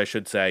podcast, I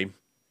should say.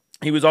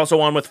 He was also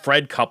on with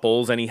Fred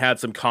Couples, and he had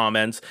some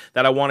comments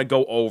that I want to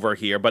go over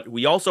here. But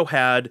we also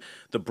had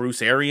the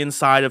Bruce Arians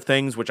side of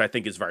things, which I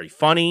think is very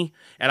funny,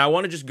 and I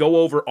want to just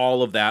go over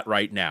all of that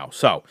right now.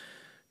 So,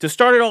 to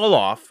start it all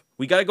off,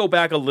 we got to go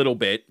back a little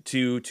bit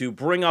to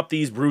bring up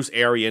these Bruce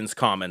Arians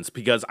comments,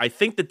 because I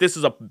think that this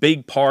is a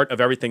big part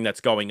of everything that's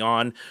going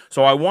on.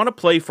 So I want to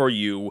play for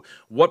you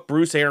what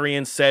Bruce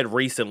Arians said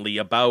recently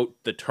about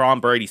the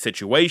Tom Brady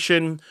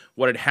situation,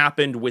 what had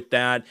happened with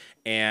that,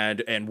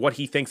 and what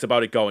he thinks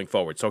about it going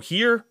forward. So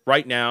here,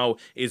 right now,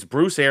 is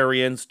Bruce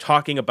Arians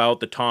talking about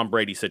the Tom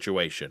Brady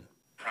situation.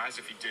 Surprised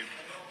if he did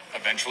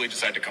eventually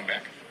decide to come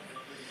back?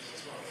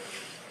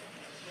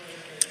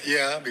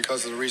 Yeah,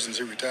 because of the reasons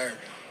he retired.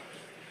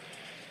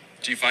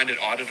 Do you find it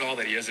odd at all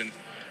that he hasn't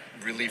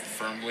really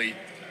firmly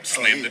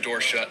slammed the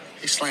door shut?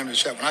 He slammed it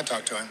shut when I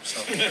talked to him.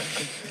 So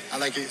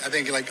I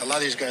think like a lot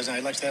of these guys, he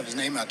likes to have his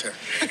name out there.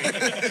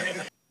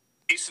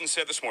 Jayson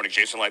said this morning,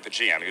 Jayson Light, the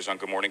GM, he was on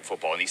Good Morning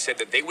Football, and he said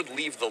that they would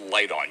leave the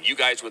light on. You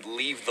guys would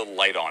leave the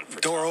light on for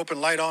door Tom.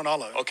 Open, light on,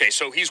 all of it. Okay,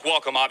 so he's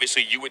welcome.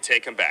 Obviously, you would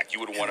take him back. You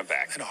would want him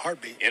back. In a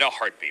heartbeat. In a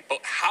heartbeat. But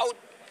how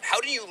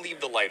do you leave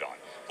the light on?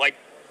 Like,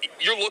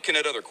 you're looking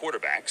at other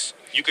quarterbacks.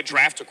 You could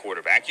draft a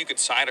quarterback. You could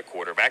sign a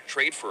quarterback,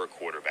 trade for a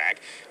quarterback.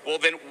 Well,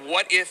 then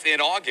what if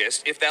in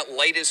August, if that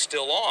light is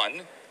still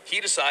on,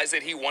 he decides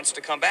that he wants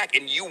to come back,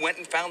 and you went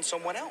and found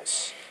someone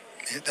else?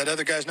 That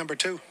other guy's number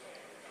 2.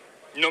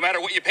 No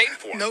matter what you paid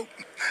for him? Nope.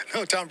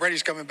 No, Tom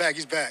Brady's coming back.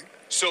 He's back.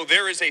 So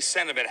there is a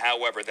sentiment,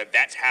 however,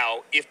 that's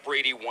how, if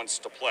Brady wants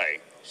to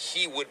play,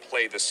 he would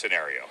play the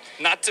scenario.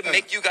 Not to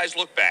make you guys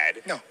look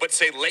bad, no, but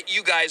say, let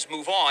you guys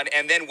move on,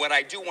 and then when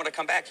I do want to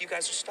come back, you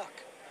guys are stuck.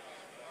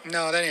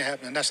 No, that ain't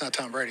happening. That's not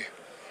Tom Brady.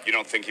 You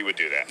don't think he would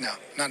do that? No,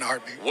 not in a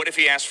heartbeat. What if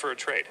he asked for a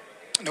trade?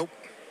 Nope.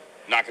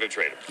 Not going to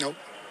trade him? Nope.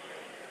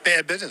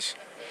 Bad business.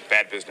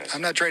 Bad business.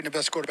 I'm not trading the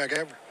best quarterback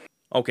ever.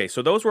 Okay,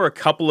 so those were a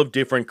couple of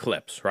different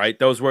clips, right?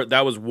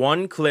 That was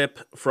one clip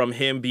from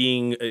him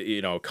being,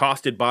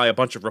 accosted by a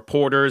bunch of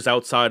reporters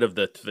outside of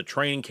the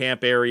training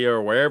camp area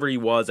or wherever he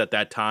was at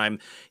that time.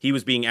 He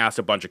was being asked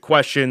a bunch of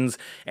questions,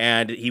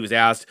 and he was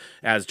asked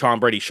as Tom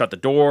Brady shut the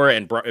door,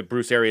 and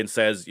Bruce Arians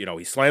says,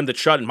 he slammed it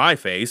shut in my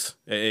face,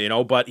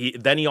 but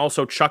he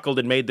also chuckled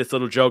and made this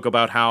little joke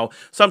about how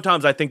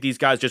sometimes I think these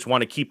guys just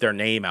want to keep their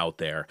name out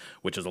there,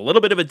 which is a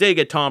little bit of a dig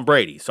at Tom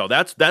Brady. So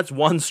that's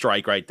one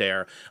strike right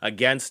there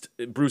against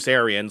Bruce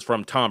Arians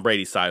from Tom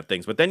Brady's side of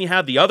things. But then you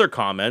have the other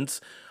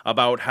comments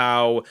about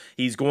how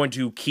he's going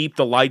to keep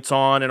the lights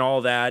on and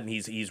all that, and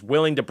he's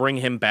willing to bring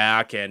him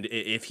back, and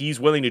if he's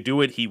willing to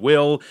do it, he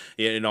will.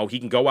 You know, he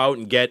can go out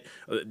and get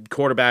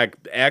quarterback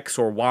X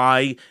or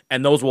Y,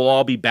 and those will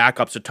all be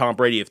backups to Tom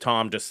Brady if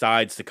Tom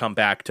decides to come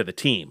back to the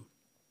team.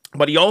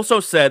 But he also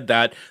said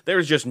that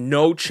there's just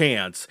no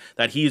chance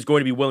that he is going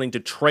to be willing to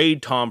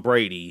trade Tom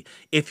Brady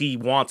if he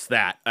wants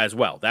that as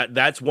well.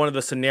 That's one of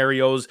the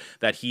scenarios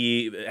that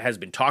he has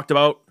been talked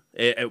about,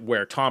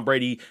 where Tom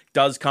Brady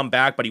does come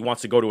back, but he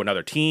wants to go to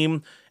another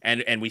team.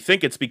 And we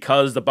think it's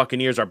because the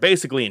Buccaneers are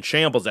basically in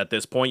shambles at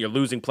this point. You're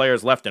losing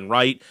players left and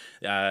right.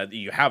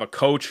 You have a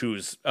coach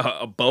who's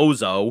a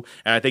bozo,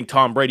 and I think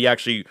Tom Brady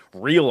actually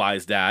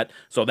realized that.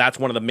 So that's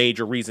one of the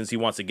major reasons he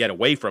wants to get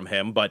away from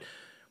him. But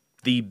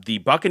the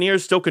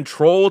Buccaneers still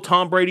control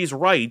Tom Brady's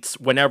rights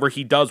whenever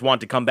he does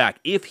want to come back.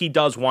 If he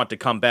does want to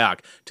come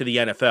back to the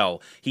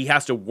NFL, he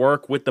has to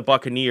work with the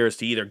Buccaneers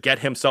to either get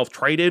himself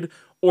traded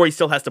or he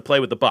still has to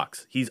play with the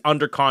Bucs. He's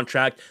under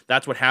contract.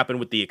 That's what happened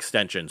with the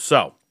extension.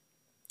 So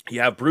you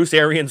have Bruce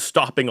Arians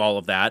stopping all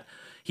of that.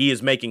 He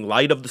is making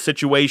light of the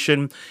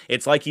situation.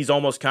 It's like he's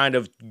almost kind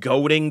of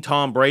goading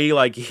Tom Brady,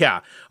 like,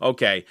 yeah,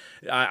 okay,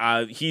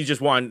 he's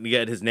just wanting to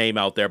get his name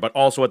out there, but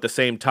also at the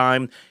same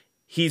time,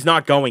 he's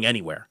not going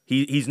anywhere.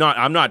 He's not.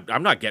 I'm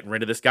not getting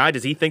rid of this guy.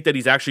 Does he think that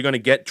he's actually going to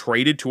get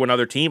traded to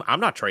another team?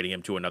 I'm not trading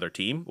him to another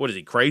team. What is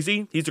he,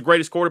 crazy? He's the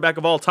greatest quarterback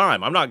of all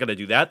time. I'm not going to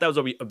do that.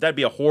 That'd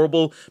be a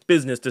horrible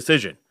business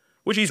decision.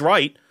 Which he's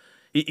right.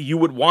 You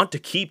would want to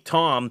keep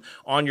Tom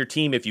on your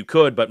team if you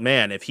could, but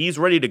man, if he's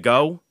ready to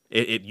go,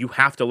 you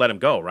have to let him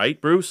go,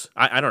 right, Bruce?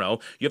 I don't know.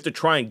 You have to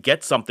try and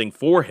get something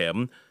for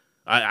him,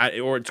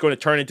 or it's going to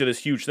turn into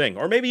this huge thing.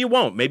 Or maybe you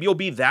won't. Maybe you'll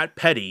be that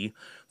petty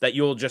that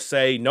you'll just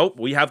say, nope,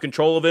 we have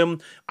control of him.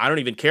 I don't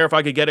even care if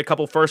I could get a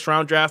couple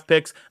first-round draft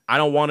picks. I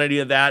don't want any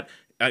of that.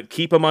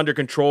 Keep him under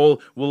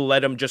control. We'll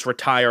let him just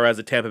retire as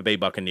a Tampa Bay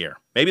Buccaneer.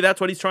 Maybe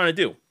that's what he's trying to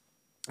do.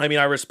 I mean,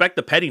 I respect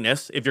the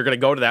pettiness if you're going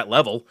to go to that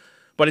level,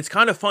 but it's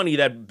kind of funny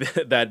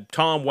that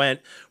Tom went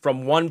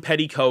from one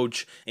petty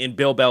coach in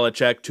Bill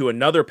Belichick to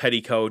another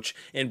petty coach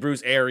in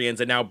Bruce Arians,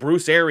 and now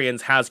Bruce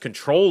Arians has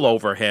control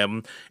over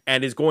him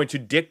and is going to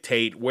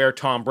dictate where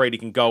Tom Brady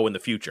can go in the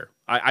future.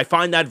 I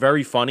find that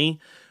very funny,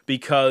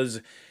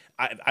 because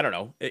I don't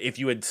know, if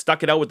you had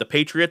stuck it out with the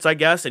Patriots, I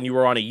guess, and you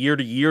were on a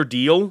year-to-year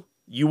deal,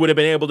 you would have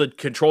been able to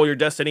control your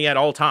destiny at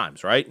all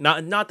times, right?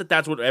 Not that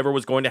that's whatever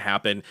was going to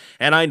happen.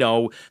 And I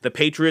know the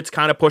Patriots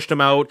kind of pushed him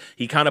out.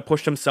 He kind of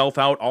pushed himself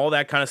out, all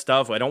that kind of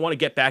stuff. I don't want to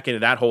get back into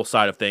that whole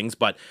side of things,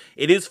 but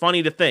it is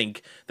funny to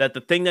think that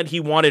the thing that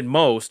he wanted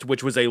most,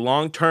 which was a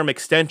long-term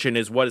extension,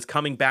 is what is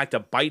coming back to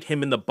bite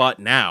him in the butt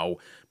now,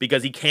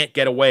 because he can't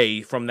get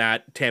away from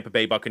that Tampa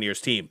Bay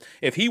Buccaneers team.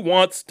 If he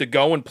wants to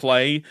go and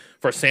play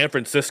for San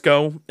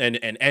Francisco and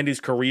end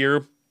his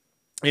career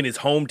in his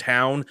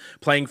hometown,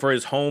 playing for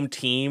his home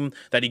team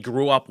that he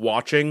grew up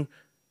watching,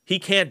 he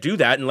can't do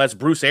that unless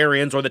Bruce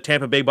Arians or the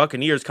Tampa Bay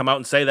Buccaneers come out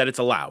and say that it's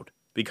allowed,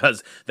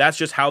 because that's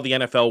just how the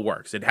NFL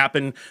works. It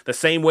happened the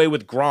same way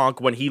with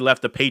Gronk when he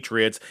left the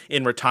Patriots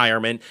in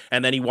retirement,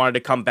 and then he wanted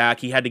to come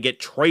back. He had to get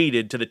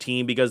traded to the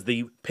team because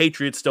the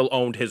Patriots still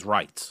owned his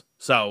rights.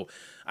 So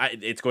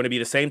it's going to be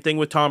the same thing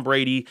with Tom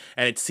Brady,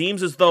 and it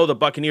seems as though the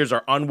Buccaneers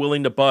are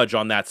unwilling to budge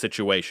on that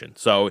situation.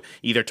 So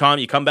either, Tom,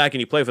 you come back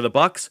and you play for the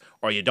Bucs,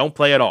 or you don't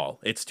play at all.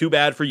 It's too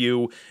bad for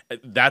you.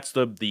 That's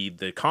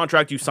the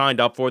contract you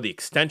signed up for, the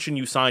extension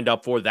you signed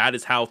up for. That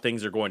is how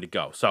things are going to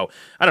go. So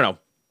I don't know.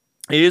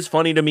 It is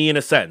funny to me in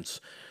a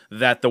sense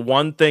that the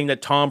one thing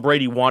that Tom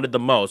Brady wanted the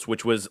most,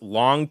 which was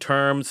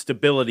long-term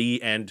stability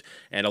and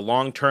a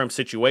long-term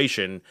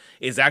situation,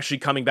 is actually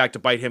coming back to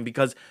bite him,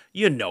 because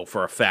you know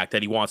for a fact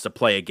that he wants to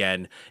play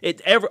again.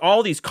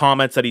 All these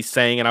comments that he's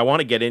saying, and I want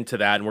to get into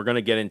that, and we're going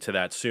to get into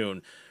that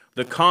soon.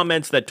 The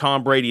comments that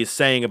Tom Brady is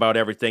saying about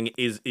everything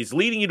is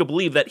leading you to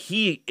believe that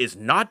he is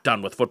not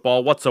done with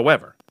football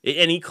whatsoever.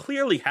 And he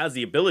clearly has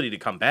the ability to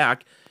come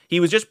back.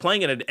 He was just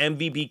playing at an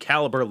MVP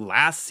caliber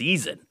last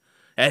season.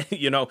 And,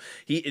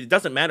 it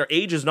doesn't matter.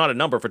 Age is not a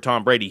number for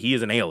Tom Brady. He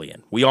is an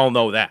alien. We all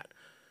know that.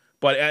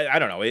 But I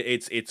don't know.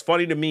 It's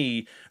funny to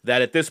me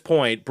that at this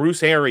point,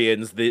 Bruce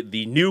Arians,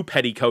 the new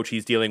petty coach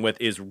he's dealing with,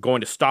 is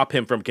going to stop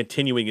him from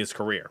continuing his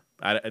career.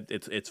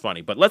 It's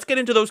funny. But let's get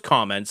into those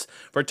comments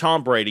for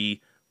Tom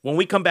Brady when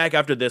we come back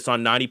after this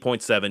on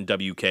 90.7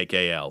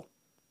 WKKL.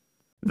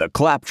 The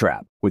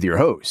Claptrap with your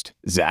host,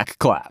 Zack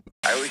Clapp.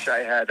 I wish I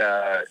had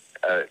a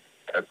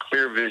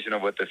clear vision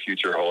of what the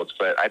future holds.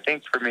 But I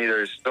think for me,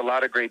 there's a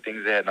lot of great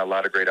things ahead and a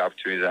lot of great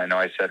opportunities. I know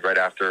I said right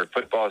after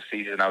football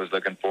season, I was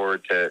looking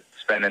forward to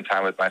spending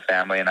time with my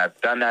family, and I've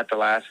done that the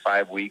last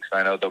 5 weeks.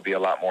 I know there'll be a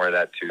lot more of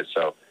that too.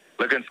 So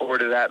looking forward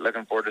to that,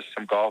 looking forward to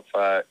some golf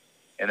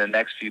in the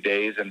next few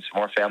days and some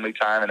more family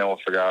time, and then we'll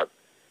figure out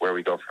where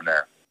we go from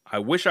there. I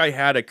wish I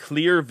had a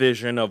clear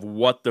vision of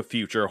what the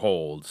future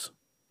holds.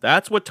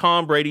 That's what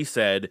Tom Brady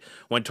said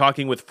when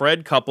talking with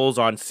Fred Couples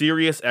on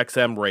Sirius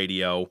XM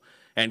Radio.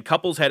 And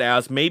Couples had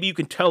asked, maybe you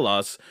can tell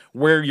us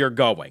where you're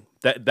going.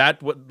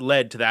 That what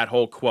led to that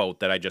whole quote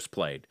that I just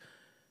played.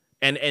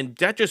 And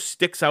that just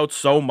sticks out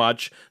so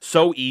much,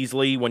 so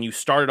easily when you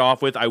start it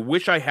off with, I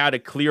wish I had a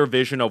clear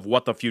vision of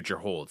what the future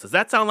holds. Does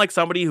that sound like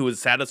somebody who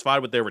is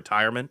satisfied with their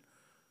retirement?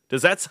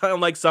 Does that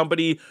sound like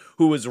somebody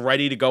who is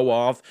ready to go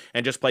off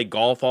and just play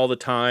golf all the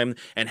time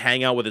and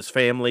hang out with his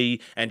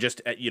family and just,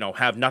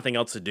 have nothing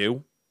else to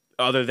do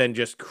other than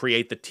just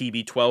create the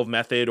TB12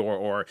 method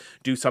or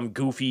do some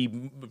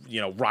goofy,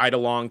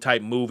 ride-along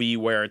type movie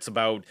where it's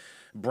about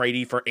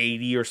Brady for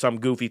 80 or some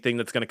goofy thing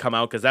that's going to come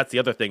out, because that's the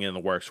other thing in the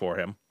works for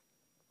him.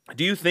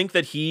 Do you think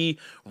that he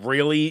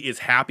really is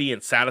happy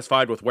and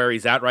satisfied with where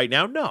he's at right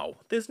now? No,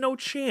 there's no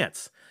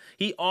chance.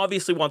 He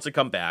obviously wants to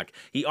come back.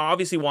 He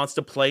obviously wants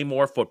to play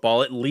more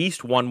football, at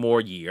least one more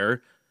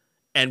year.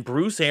 And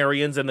Bruce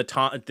Arians and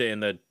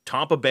the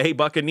Tampa Bay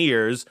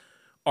Buccaneers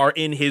are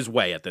in his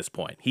way at this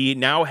point. He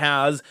now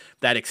has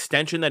that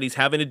extension that he's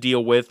having to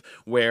deal with,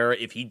 where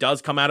if he does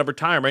come out of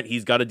retirement,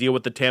 he's got to deal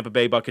with the Tampa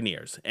Bay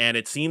Buccaneers. And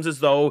it seems as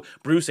though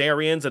Bruce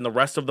Arians and the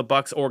rest of the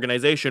Bucs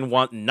organization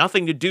want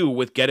nothing to do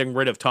with getting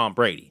rid of Tom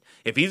Brady.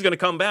 If he's going to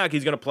come back,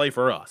 he's going to play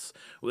for us.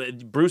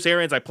 Bruce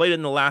Arians, I played it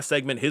in the last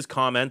segment, his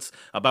comments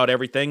about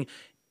everything.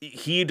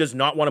 He does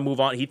not want to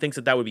move on. He thinks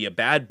that would be a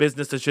bad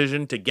business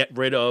decision to get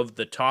rid of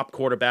the top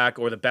quarterback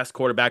or the best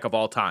quarterback of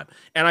all time.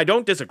 And I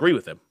don't disagree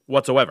with him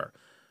whatsoever.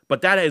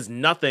 But that is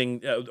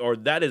nothing, or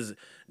that is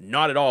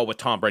not at all what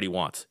Tom Brady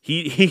wants.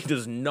 He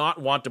does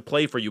not want to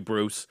play for you,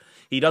 Bruce.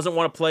 He doesn't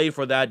want to play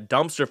for that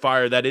dumpster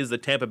fire that is the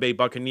Tampa Bay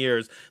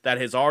Buccaneers, that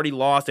has already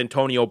lost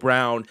Antonio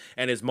Brown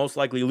and is most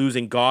likely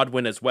losing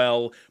Godwin as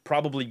well,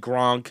 probably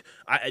Gronk.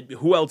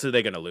 Who else are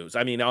they going to lose?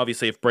 I mean,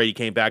 obviously, if Brady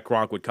came back,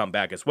 Gronk would come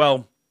back as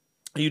well.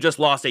 You just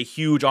lost a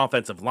huge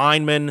offensive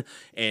lineman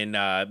in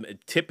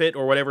Tippett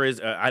or whatever it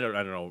is. I don't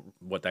know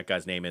what that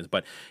guy's name is,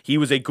 but he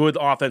was a good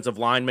offensive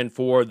lineman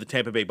for the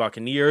Tampa Bay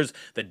Buccaneers.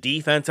 The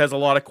defense has a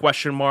lot of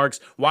question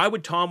marks. Why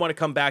would Tom want to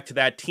come back to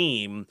that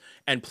team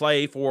and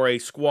play for a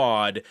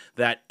squad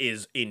that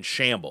is in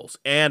shambles?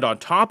 And on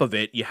top of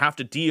it, you have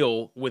to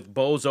deal with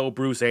bozo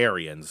Bruce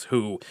Arians,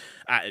 who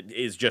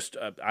is just,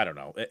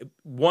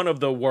 one of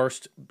the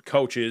worst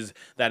coaches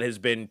that has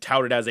been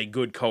touted as a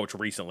good coach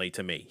recently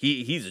to me.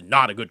 He's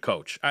not a good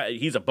coach.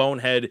 He's a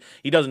bonehead.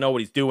 He doesn't know what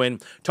he's doing.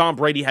 Tom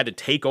Brady had to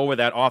take over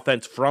that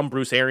offense from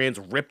Bruce Arians,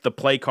 rip the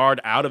play card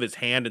out of his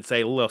hand and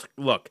say, look,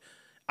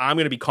 I'm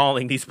going to be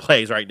calling these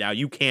plays right now.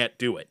 You can't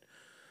do it.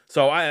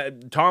 So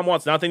Tom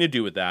wants nothing to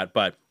do with that,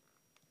 but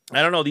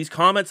I don't know. These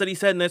comments that he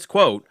said in this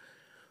quote,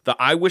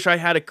 I wish I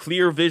had a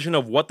clear vision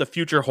of what the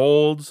future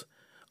holds.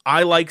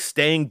 I like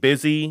staying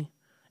busy.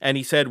 And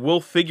he said,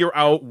 we'll figure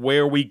out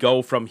where we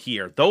go from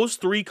here. Those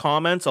 3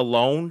 comments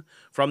alone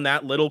from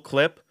that little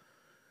clip,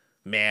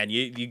 man,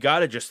 you got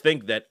to just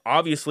think that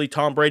obviously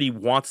Tom Brady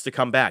wants to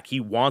come back. He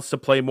wants to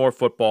play more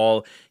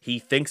football. He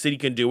thinks that he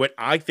can do it.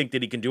 I think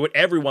that he can do it.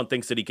 Everyone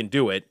thinks that he can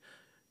do it.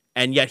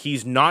 And yet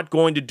he's not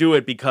going to do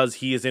it because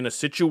he is in a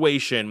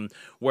situation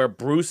where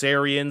Bruce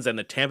Arians and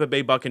the Tampa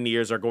Bay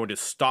Buccaneers are going to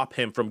stop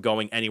him from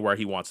going anywhere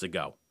he wants to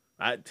go.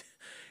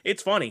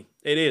 It's funny.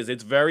 It is.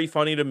 It's very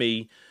funny to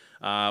me.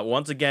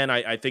 Once again,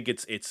 I think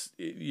it's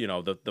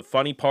the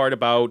funny part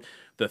about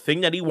the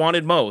thing that he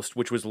wanted most,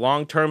 which was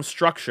long-term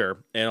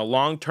structure and a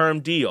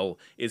long-term deal,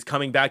 is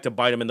coming back to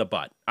bite him in the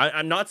butt.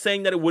 I'm not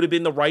saying that it would have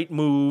been the right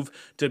move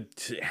to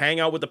hang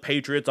out with the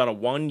Patriots on a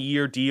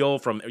 1-year deal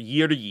from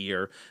year to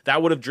year.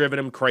 That would have driven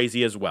him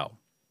crazy as well.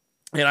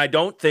 And I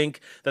don't think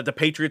that the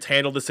Patriots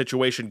handled the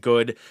situation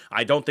good.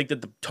 I don't think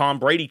that the Tom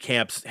Brady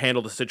camps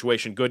handled the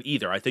situation good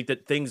either. I think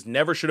that things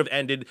never should have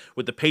ended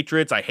with the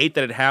Patriots. I hate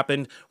that it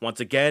happened. Once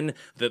again,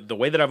 the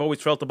way that I've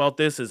always felt about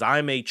this is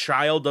I'm a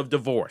child of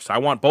divorce. I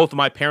want both of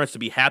my parents to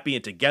be happy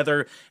and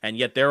together, and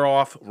yet they're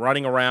off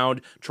running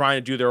around trying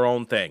to do their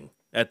own thing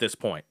at this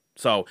point.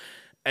 So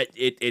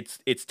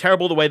it's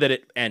terrible the way that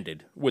it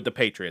ended with the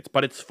Patriots.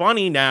 But it's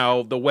funny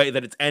now the way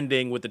that it's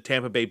ending with the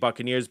Tampa Bay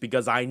Buccaneers,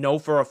 because I know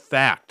for a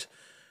fact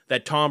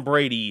that Tom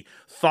Brady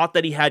thought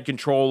that he had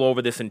control over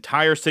this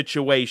entire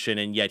situation,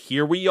 and yet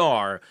here we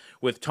are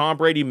with Tom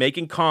Brady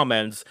making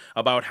comments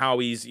about how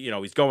he's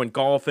going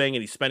golfing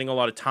and he's spending a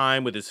lot of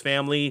time with his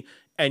family,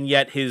 and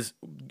yet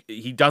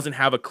he doesn't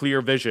have a clear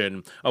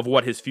vision of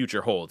what his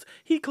future holds.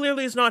 He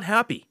clearly is not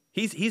happy.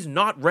 He's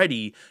not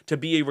ready to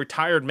be a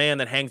retired man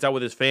that hangs out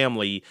with his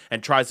family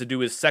and tries to do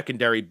his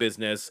secondary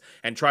business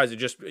and tries to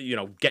just,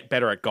 get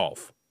better at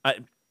golf.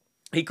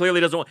 He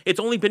clearly doesn't want. It's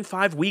only been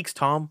 5 weeks,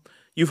 Tom.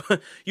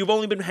 You've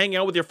only been hanging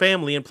out with your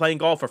family and playing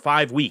golf for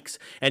 5 weeks,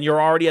 and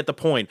you're already at the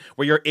point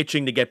where you're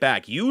itching to get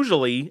back.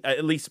 Usually,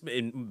 at least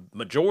in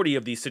majority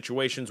of these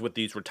situations with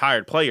these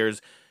retired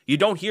players, you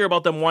don't hear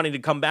about them wanting to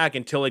come back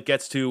until it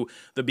gets to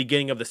the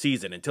beginning of the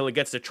season, until it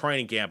gets to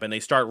training camp, and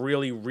they start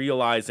really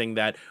realizing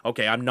that,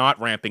 okay, I'm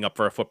not ramping up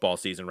for a football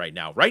season right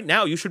now. Right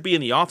now, you should be in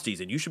the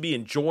offseason. You should be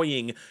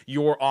enjoying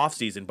your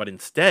offseason, but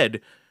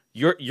instead,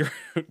 You're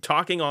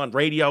talking on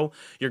radio,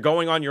 you're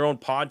going on your own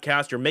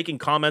podcast, you're making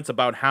comments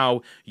about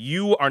how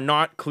you are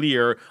not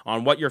clear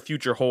on what your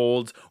future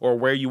holds or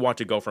where you want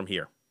to go from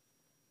here.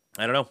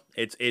 I don't know.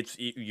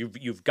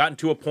 You've gotten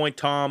to a point,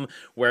 Tom,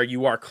 where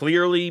you are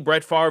clearly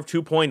Brett Favre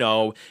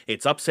 2.0.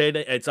 It's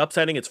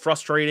upsetting. It's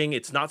frustrating.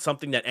 It's not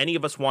something that any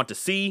of us want to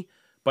see,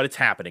 but it's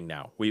happening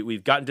now.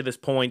 We've gotten to this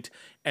point,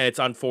 and it's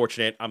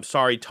unfortunate. I'm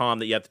sorry, Tom,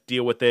 that you have to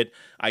deal with it.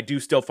 I do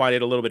still find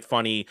it a little bit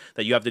funny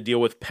that you have to deal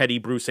with petty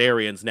Bruce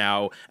Arians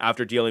now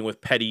after dealing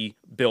with petty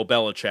Bill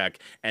Belichick,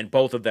 and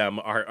both of them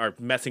are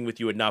messing with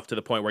you enough to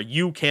the point where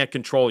you can't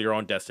control your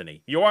own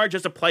destiny. You are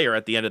just a player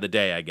at the end of the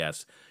day, I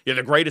guess. You're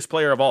the greatest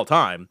player of all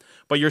time,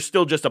 but you're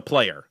still just a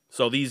player.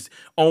 So these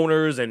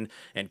owners and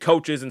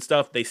coaches and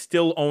stuff, they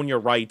still own your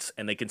rights,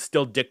 and they can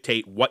still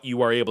dictate what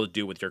you are able to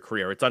do with your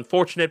career. It's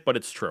unfortunate, but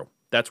it's true.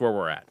 That's where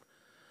we're at.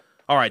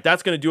 All right,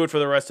 that's going to do it for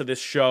the rest of this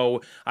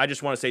show. I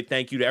just want to say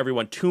thank you to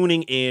everyone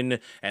tuning in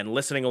and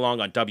listening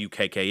along on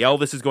WKKL.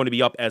 This is going to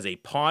be up as a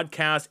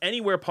podcast.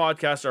 Anywhere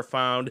podcasts are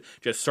found,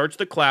 just search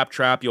The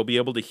Claptrap. You'll be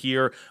able to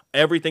hear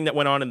everything that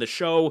went on in the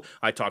show.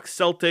 I talked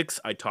Celtics.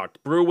 I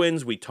talked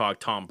Bruins. We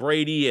talked Tom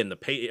Brady and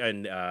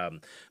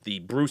the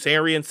Bruce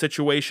Arians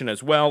situation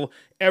as well.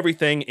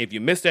 Everything. If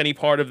you missed any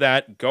part of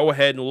that, go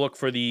ahead and look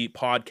for the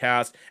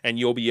podcast, and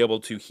you'll be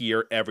able to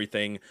hear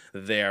everything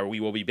there.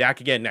 We will be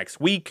back again next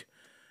week.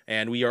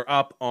 And we are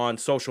up on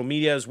social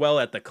media as well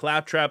at The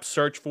Claptrap.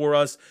 Search for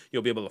us.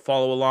 You'll be able to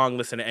follow along,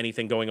 listen to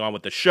anything going on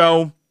with the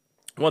show.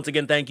 Once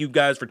again, thank you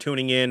guys for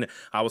tuning in.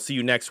 I will see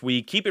you next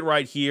week. Keep it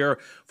right here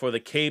for the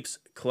Capes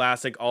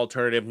Classic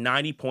Alternative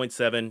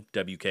 90.7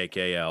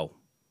 WKKL.